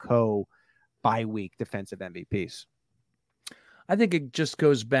Sneed, your bye-week defensive MVPs. I think it just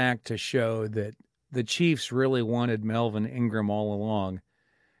goes back to show that the Chiefs really wanted Melvin Ingram all along,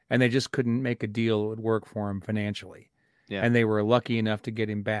 and they just couldn't make a deal that would work for him financially. Yeah. And they were lucky enough to get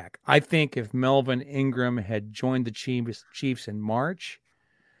him back. I think if Melvin Ingram had joined the Chiefs in March,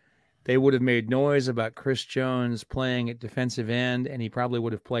 they would have made noise about Chris Jones playing at defensive end, and he probably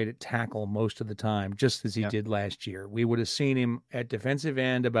would have played at tackle most of the time, just as he did last year. We would have seen him at defensive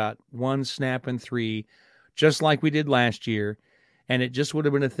end about 1 snap and 3, just like we did last year, and it just would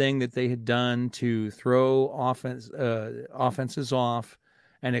have been a thing that they had done to throw offenses off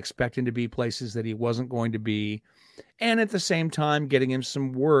and expect him to be places that he wasn't going to be, and at the same time getting him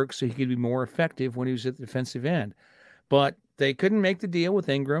some work so he could be more effective when he was at the defensive end. But they couldn't make the deal with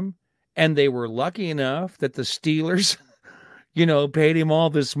Ingram. And they were lucky enough that the Steelers, paid him all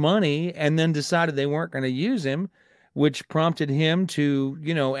this money and then decided they weren't going to use him, which prompted him to,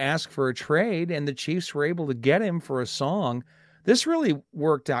 ask for a trade. And the Chiefs were able to get him for a song. This really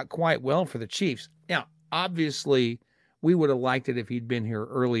worked out quite well for the Chiefs. Now, obviously, we would have liked it if he'd been here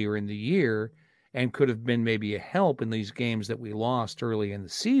earlier in the year and could have been maybe a help in these games that we lost early in the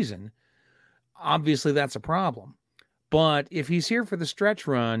season. Obviously, that's a problem. But if he's here for the stretch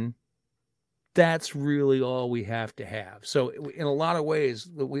run, that's really all we have to have. So in a lot of ways,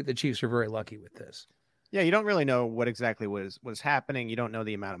 the Chiefs are very lucky with this. Yeah, you don't really know what exactly was happening. You don't know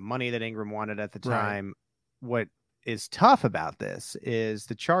the amount of money that Ingram wanted at the time. Right. What is tough about this is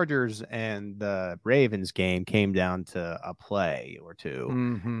the Chargers and the Ravens game came down to a play or two.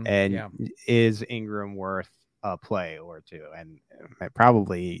 Mm-hmm. And is Ingram worth a play or two? And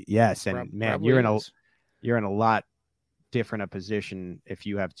probably yes. And man, you're in a lot different a position if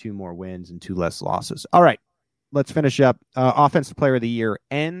you have 2 more wins and 2 less losses. All right, let's finish up. Offensive player of the year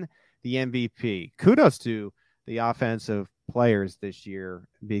and the MVP. Kudos to the offensive players this year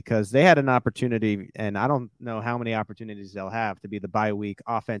because they had an opportunity, and I don't know how many opportunities they'll have to be the bye week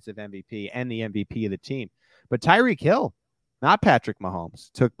offensive MVP and the MVP of the team. But Tyreek Hill, not Patrick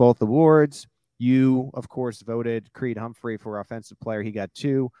Mahomes, took both awards. You, of course, voted Creed Humphrey for offensive player. He got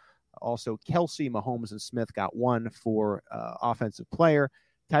 2. Also, Kelsey, Mahomes, and Smith got 1 for offensive player.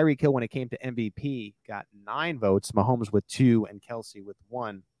 Tyreek Hill, when it came to MVP, got 9 votes. Mahomes with 2 and Kelsey with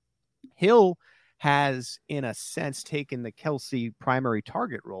 1. Hill has, in a sense, taken the Kelsey primary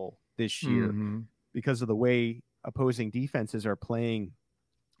target role this year because of the way opposing defenses are playing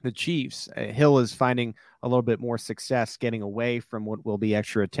the Chiefs. Hill is finding a little bit more success getting away from what will be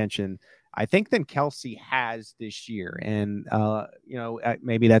extra attention I think, than Kelce has this year. And,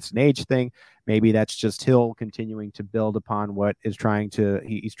 maybe that's an age thing. Maybe that's just Hill continuing to build upon what he's trying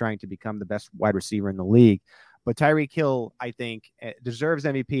to become the best wide receiver in the league. But Tyreek Hill, I think, deserves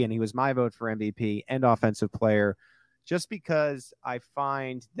MVP, and he was my vote for MVP and offensive player, just because I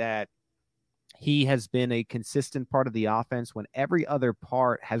find that he has been a consistent part of the offense when every other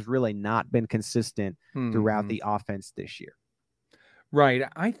part has really not been consistent throughout the offense this year. Right.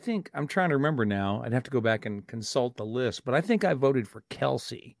 I think I'm trying to remember now. I'd have to go back and consult the list, but I think I voted for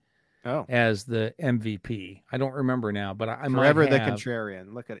Kelce as the MVP. I don't remember now, but I might have. Forever the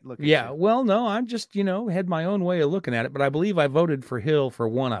contrarian. Look at you. Well, no, I'm just, had my own way of looking at it, but I believe I voted for Hill for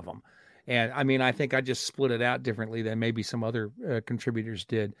one of them. And I mean, I think I just split it out differently than maybe some other contributors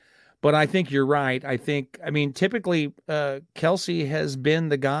did. But I think you're right. Typically, Kelce has been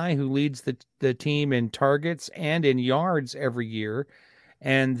the guy who leads the team in targets and in yards every year.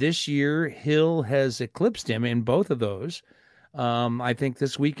 And this year, Hill has eclipsed him in both of those. I think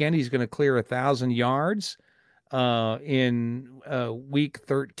this weekend he's going to clear 1,000 yards in week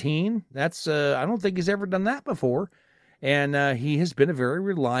 13. That's I don't think he's ever done that before. And he has been a very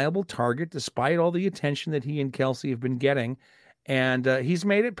reliable target despite all the attention that he and Kelce have been getting. And he's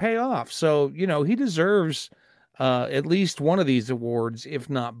made it pay off. So, he deserves at least one of these awards,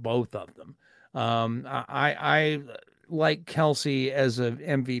 if not both of them. I like Kelce as an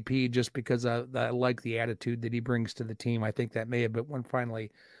MVP just because I like the attitude that he brings to the team. I think that may have been what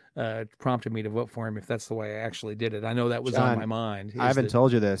finally prompted me to vote for him, if that's the way I actually did it. I know that was on my mind. I haven't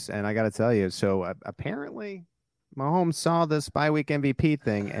told you this, and I got to tell you. So apparently Mahomes saw this bye-week MVP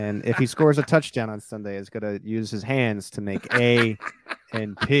thing, and if he scores a touchdown on Sunday, is going to use his hands to make A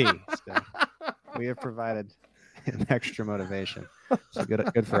and P. So we have provided an extra motivation. So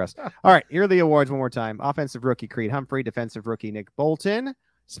good for us. All right, here are the awards one more time. Offensive rookie, Creed Humphrey. Defensive rookie, Nick Bolton.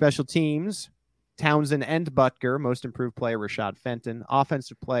 Special teams, Townsend and Butker. Most improved player, Rashad Fenton.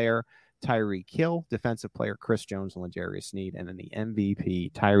 Offensive player, Tyreek Hill. Defensive player, Chris Jones and L'Jarius Sneed. And then the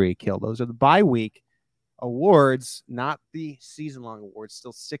MVP, Tyreek Hill. Those are the bye-week awards, not the season-long awards.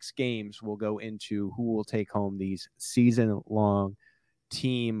 Still 6 games will go into who will take home these season-long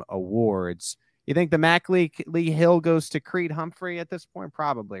team awards. You think the Mac Lee Hill goes to Creed Humphrey at this point?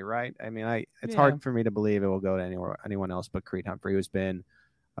 Probably, right? I mean, it's hard for me to believe it will go to anyone else but Creed Humphrey, who's been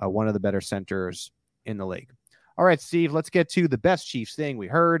one of the better centers in the league. All right, Steve, let's get to the best Chiefs thing we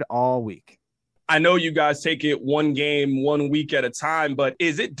heard all week. I know you guys take it one game, 1 week at a time, but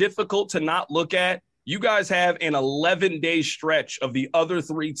is it difficult to not look at? You guys have an 11-day stretch of the other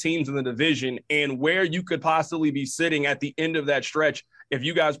 3 teams in the division and where you could possibly be sitting at the end of that stretch if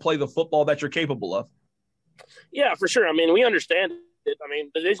you guys play the football that you're capable of. Yeah, for sure. I mean, we understand it. I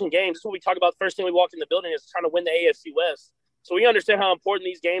mean, division games, that's what we talk about. The first thing we walked in the building is trying to win the AFC West. So we understand how important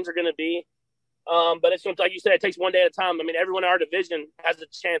these games are going to be. But it's like you said, it takes one day at a time. I mean, everyone in our division has a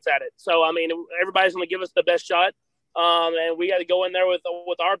chance at it. So, I mean, everybody's going to give us the best shot. And we got to go in there with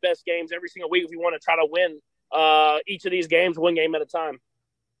our best games every single week if we want to try to win each of these games, one game at a time.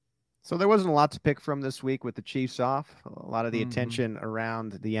 So there wasn't a lot to pick from this week with the Chiefs off. A lot of the attention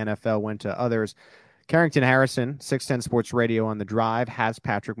around the NFL went to others. Carrington Harrison, 610 Sports Radio on The Drive, has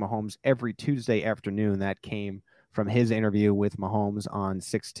Patrick Mahomes every Tuesday afternoon. That came from his interview with Mahomes on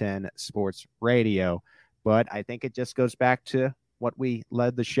 610 Sports Radio. But I think it just goes back to what we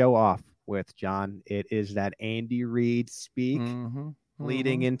led the show off with, John. It is that Andy Reid speak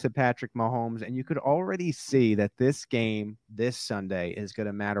leading into Patrick Mahomes. And you could already see that this game this Sunday is going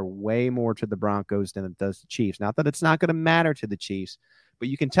to matter way more to the Broncos than it does the Chiefs. Not that it's not going to matter to the Chiefs, but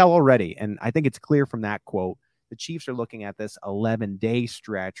you can tell already, and I think it's clear from that quote, the Chiefs are looking at this 11-day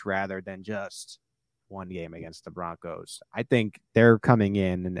stretch rather than just one game against the Broncos. I think they're coming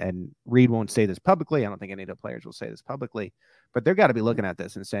in, and Reid won't say this publicly. I don't think any of the players will say this publicly, but they've got to be looking at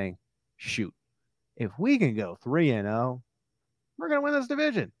this and saying, shoot, if we can go 3-0, we're going to win this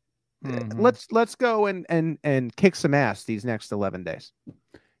division. Let's go and kick some ass these next 11 days.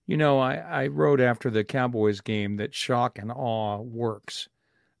 You know, I wrote after the Cowboys game that shock and awe works,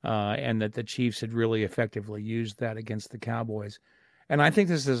 and that the Chiefs had really effectively used that against the Cowboys. And I think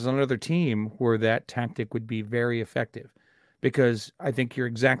this is another team where that tactic would be very effective, because I think you're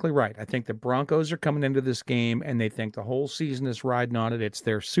exactly right. I think the Broncos are coming into this game and they think the whole season is riding on it. It's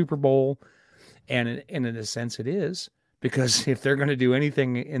their Super Bowl, and in a sense it is, because if they're going to do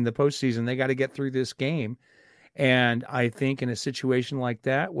anything in the postseason, they got to get through this game. And I think in a situation like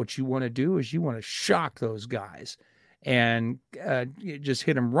that, what you want to do is you want to shock those guys and just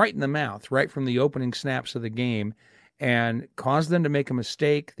hit them right in the mouth, right from the opening snaps of the game, and cause them to make a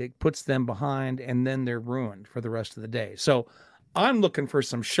mistake that puts them behind, and then they're ruined for the rest of the day. So I'm looking for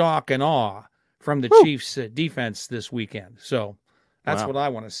some shock and awe from the Chiefs defense this weekend. So that's what I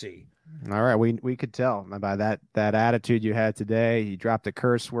want to see. All right. We could tell by that attitude you had today. You dropped a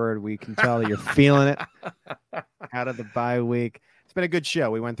curse word. We can tell that you're feeling it out of the bye week. It's been a good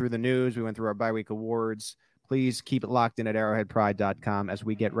show. We went through the news. We went through our bye week awards. Please keep it locked in at arrowheadpride.com as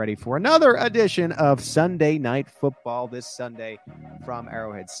we get ready for another edition of Sunday Night Football this Sunday from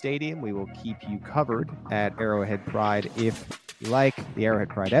Arrowhead Stadium. We will keep you covered at Arrowhead Pride. If you like the Arrowhead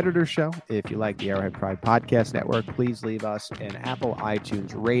Pride Editor Show, if you like the Arrowhead Pride Podcast Network, please leave us an Apple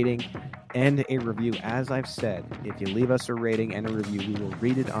iTunes rating and a review. As I've said, if you leave us a rating and a review, we will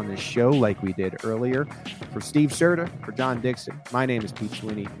read it on the show like we did earlier. For Steve Serta, for John Dixon, my name is Pete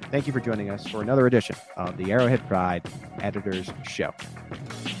Sweeney. Thank you for joining us for another edition of the Arrowhead Pride Editors Show.